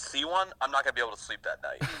if I see one, I'm not gonna be able to sleep that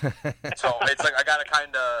night. So it's like I gotta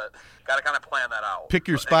kind of plan that out. Pick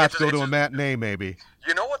your spots. Go to a matinee, maybe.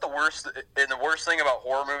 You know what the worst thing about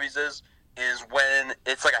horror movies is when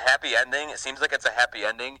it's like a happy ending. It seems like it's a happy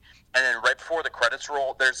ending, and then right before the credits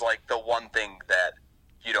roll, there's like the one thing that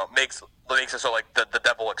makes it so like the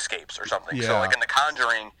devil escapes or something. Yeah. So like in The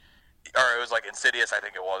Conjuring, or it was like Insidious, I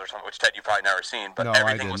think it was, or something, which Ted you've probably never seen, but No,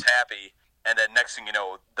 everything was happy. And then next thing you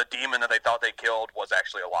know, the demon that they thought they killed was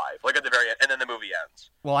actually alive. Like at the very end, and then the movie ends.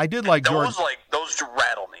 Well, I did like Jordan. Those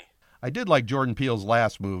rattle me. I did like Jordan Peele's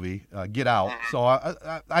last movie, Get Out. So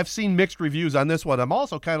I've seen mixed reviews on this one. I'm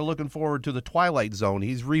also kind of looking forward to the Twilight Zone.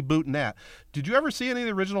 He's rebooting that. Did you ever see any of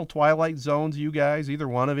the original Twilight Zones, you guys? Either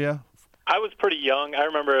one of you? I was pretty young. I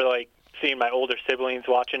remember seeing my older siblings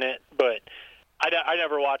watching it, but I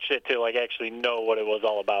never watched it to actually know what it was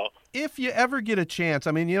all about. If you ever get a chance,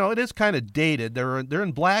 I mean, it is kind of dated. They're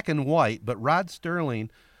in black and white, but Rod Serling,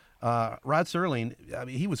 I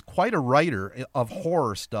mean, he was quite a writer of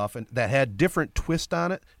horror stuff and that had different twist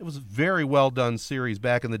on it. It was a very well done series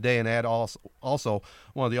back in the day and had also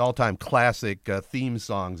one of the all-time classic theme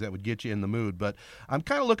songs that would get you in the mood. But I'm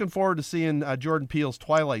kind of looking forward to seeing Jordan Peele's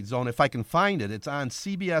Twilight Zone if I can find it. It's on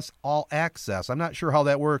CBS All Access. I'm not sure how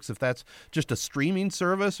that works, if that's just a streaming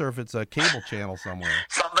service or if it's a cable channel somewhere.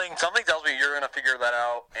 Something tells me you're going to figure that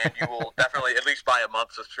out, and you will definitely at least buy a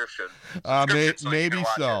month subscription. Maybe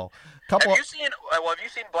so. Have you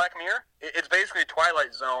seen Black Mirror? It's basically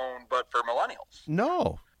Twilight Zone, but for millennials.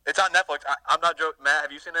 No. It's on Netflix. I'm not joking. Matt,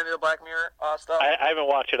 have you seen any of the Black Mirror stuff? I haven't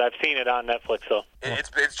watched it. I've seen it on Netflix, though.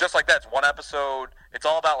 It's just like that. It's one episode. It's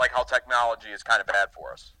all about how technology is kind of bad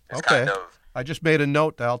for us. It's okay. kind of. I just made a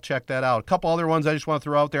note. I'll check that out. A couple other ones I just want to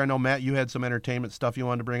throw out there. I know, Matt, you had some entertainment stuff you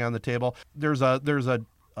wanted to bring on the table. There's a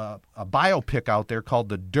biopic out there called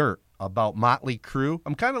The Dirt about Motley Crue.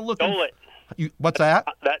 I'm kind of looking. Stole it. What's that?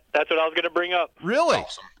 That's what I was going to bring up. Really?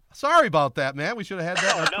 Awesome. Sorry about that, man. We should have had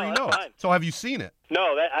that in our pre-notes. Fine. So have you seen it?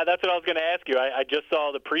 No, that's what I was going to ask you. I just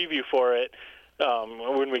saw the preview for it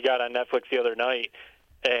when we got on Netflix the other night,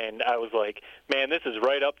 and I was like, man, this is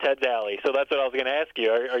right up Ted's alley. So that's what I was going to ask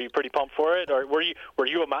you. Are you pretty pumped for it? Or were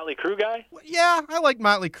you a Motley Crue guy? Yeah, I like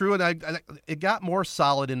Motley Crue, and it got more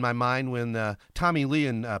solid in my mind when Tommy Lee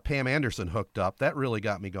and Pam Anderson hooked up. That really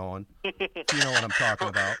got me going. You know what I'm talking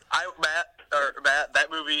about. Matt,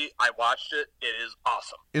 that movie, I watched it. It is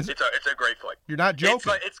awesome. It's a great flick. You're not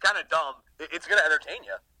joking. It's kind of dumb. It's going to entertain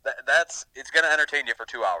you. It's going to entertain you for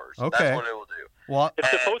 2 hours. Okay. That's what it will do. Well, it's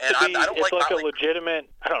supposed to be. It's like a legitimate.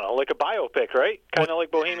 I don't know, like a biopic, right? Kind of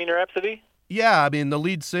like Bohemian Rhapsody. Yeah, I mean, the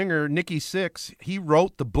lead singer, Nikki Sixx, he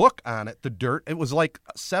wrote the book on it, The Dirt. It was like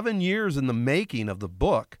 7 years in the making of the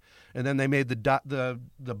book, and then they made the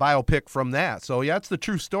biopic from that. So, yeah, it's the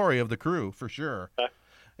true story of the Crue, for sure.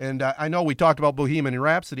 And I know we talked about Bohemian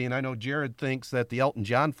Rhapsody, and I know Jared thinks that the Elton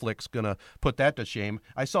John flick's going to put that to shame.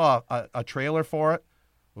 I saw a trailer for it.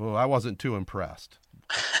 Oh, I wasn't too impressed.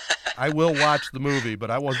 I will watch the movie, but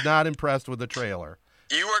I was not impressed with the trailer.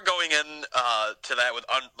 You are going in to that with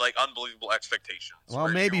unbelievable expectations. Well,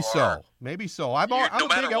 maybe so. Maybe so. I'm a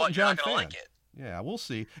big Elton John fan. Like it. Yeah, we'll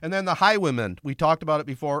see. And then The Highwaymen, we talked about it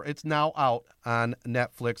before. It's now out on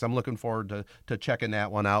Netflix. I'm looking forward to checking that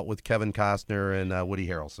one out with Kevin Costner and Woody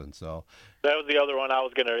Harrelson. So that was the other one I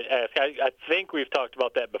was going to ask. I think we've talked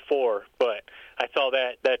about that before, but I saw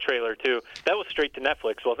that trailer too. That was straight to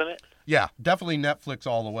Netflix, wasn't it? Yeah, definitely Netflix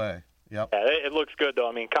all the way. Yep. Yeah, it looks good though.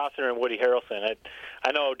 I mean, Costner and Woody Harrelson.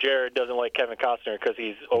 I know Jared doesn't like Kevin Costner because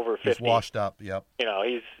he's over 50. He's washed up. Yep.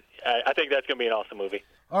 I think that's going to be an awesome movie.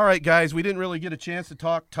 All right, guys, we didn't really get a chance to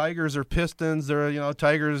talk Tigers or Pistons.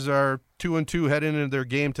 Tigers are 2-2 heading into their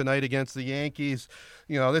game tonight against the Yankees.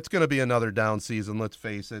 It's going to be another down season, let's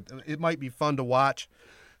face it. It might be fun to watch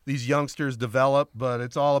these youngsters develop, but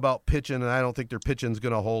it's all about pitching, and I don't think their pitching's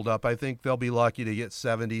going to hold up. I think they'll be lucky to get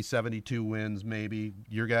 70, 72 wins maybe.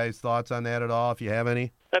 Your guys' thoughts on that at all, if you have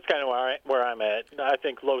any? That's kind of where I'm at. I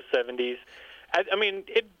think low 70s. I mean,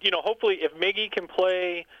 hopefully if Miggy can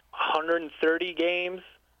play 130 games,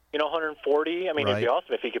 140. I mean, right. It'd be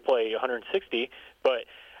awesome if he could play 160. But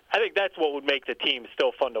I think that's what would make the team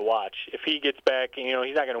still fun to watch. If he gets back, he's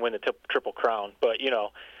not going to win the Triple Crown, but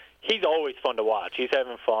he's always fun to watch. He's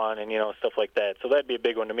having fun and stuff like that. So that'd be a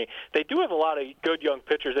big one to me. They do have a lot of good young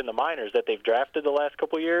pitchers in the minors that they've drafted the last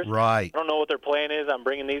couple of years. Right. I don't know what their plan is on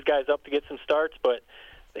bringing these guys up to get some starts, but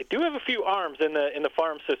they do have a few arms in the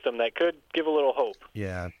farm system that could give a little hope.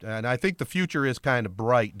 Yeah, and I think the future is kind of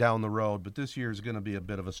bright down the road, but this year is going to be a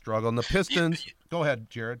bit of a struggle. And the Pistons, go ahead,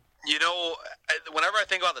 Jared. Whenever I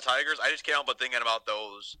think about the Tigers, I just can't help but thinking about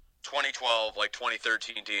those 2012,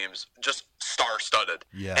 2013 teams just star-studded.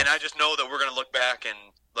 Yes. And I just know that we're going to look back and,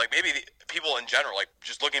 like, maybe people in general, like,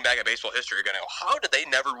 just looking back at baseball history, are going to go, how did they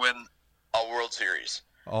never win a World Series?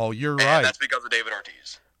 Oh, you're and right. That's because of David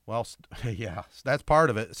Ortiz. Well, yeah, that's part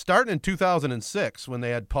of it. Starting in 2006 when they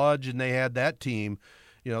had Pudge and they had that team,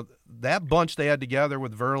 that bunch they had together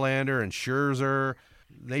with Verlander and Scherzer,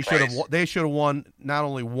 they should have won not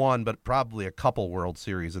only one but probably a couple World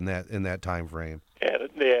Series in that time frame.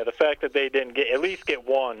 Yeah, the fact that they didn't at least get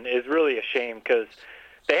one is really a shame because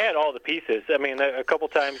they had all the pieces. I mean, a couple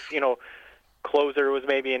times, closer was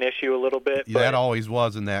maybe an issue a little bit. Yeah, that always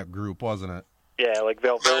was in that group, wasn't it? Yeah, like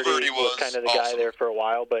Valverde was kind of the guy there for a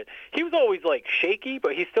while, but he was always like shaky,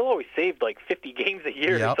 but he still always saved like 50 games a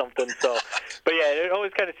year or something. So, but yeah, it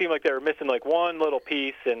always kind of seemed like they were missing like one little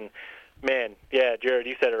piece. And man, yeah, Jared,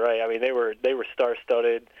 you said it right. I mean, they were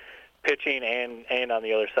star-studded, pitching and on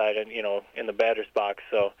the other side, and in the batter's box.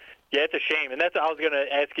 So yeah, it's a shame. And that's what I was going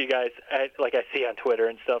to ask you guys. Like I see on Twitter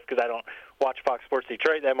and stuff because I don't watch Fox Sports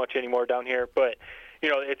Detroit that much anymore down here, but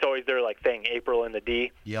it's always their like thing, April in the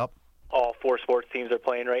D. Yep. All four sports teams are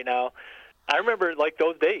playing right now. I remember like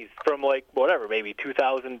those days from like maybe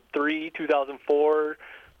 2003, 2004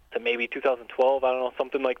 to maybe 2012. I don't know,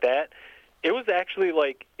 something like that. It was actually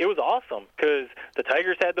it was awesome because the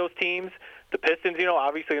Tigers had those teams. The Pistons,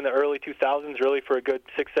 obviously in the early 2000s, really for a good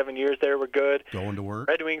 6-7 years there were good. Going to work.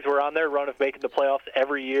 Red Wings were on their run of making the playoffs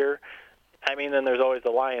every year. I mean, then there's always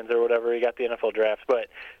the Lions or whatever. You got the NFL drafts. But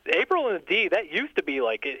April in the D, that used to be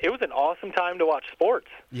it was an awesome time to watch sports.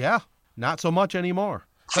 Yeah. Not so much anymore.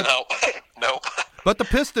 No. But the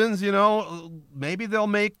Pistons, maybe they'll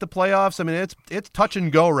make the playoffs. I mean, it's touch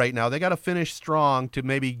and go right now. They got to finish strong to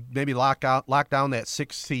maybe lock down that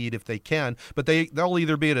 6th seed if they can. But they'll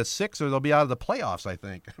either be at a 6 or they'll be out of the playoffs, I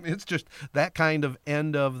think. I mean, it's just that kind of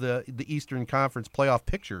end of the Eastern Conference playoff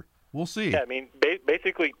picture. We'll see. Yeah, I mean,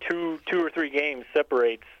 basically two or three games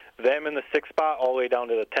separates them in the 6th spot all the way down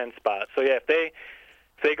to the 10th spot. So yeah, if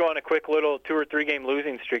they go on a quick little 2 or 3 game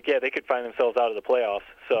losing streak, yeah, they could find themselves out of the playoffs.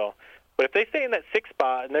 So, but if they stay in that 6th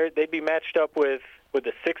spot, and they'd be matched up with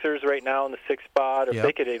the Sixers right now in the 6th spot, or if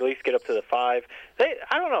they could at least get up to the 5,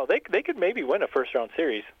 I don't know, they could maybe win a first-round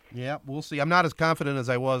series. Yeah, we'll see. I'm not as confident as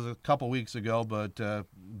I was a couple weeks ago, but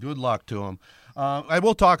good luck to them. I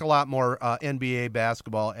will talk a lot more NBA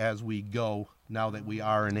basketball as we go now that we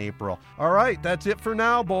are in April. All right, that's it for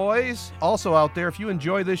now, boys. Also out there, if you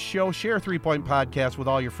enjoy this show, share 3 Point Podcast with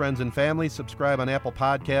all your friends and family. Subscribe on Apple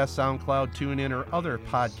Podcasts, SoundCloud, TuneIn, or other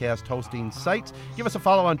podcast hosting sites. Give us a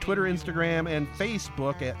follow on Twitter, Instagram, and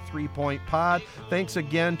Facebook at 3 Point Pod. Thanks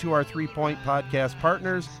again to our 3 Point Podcast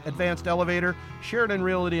partners, Advanced Elevator, Sheridan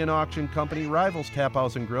Realty and Auction Company, Rivals Tap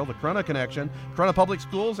House and Grill, the Corunna Connection, Corunna Public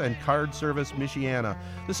Schools, and Card Service Michiana.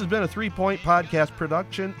 This has been a 3 Point Podcast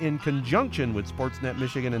production in conjunction with Sportsnet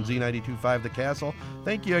Michigan and Z92.5 The Castle.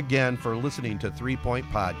 Thank you again for listening to 3 Point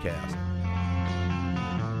Podcast.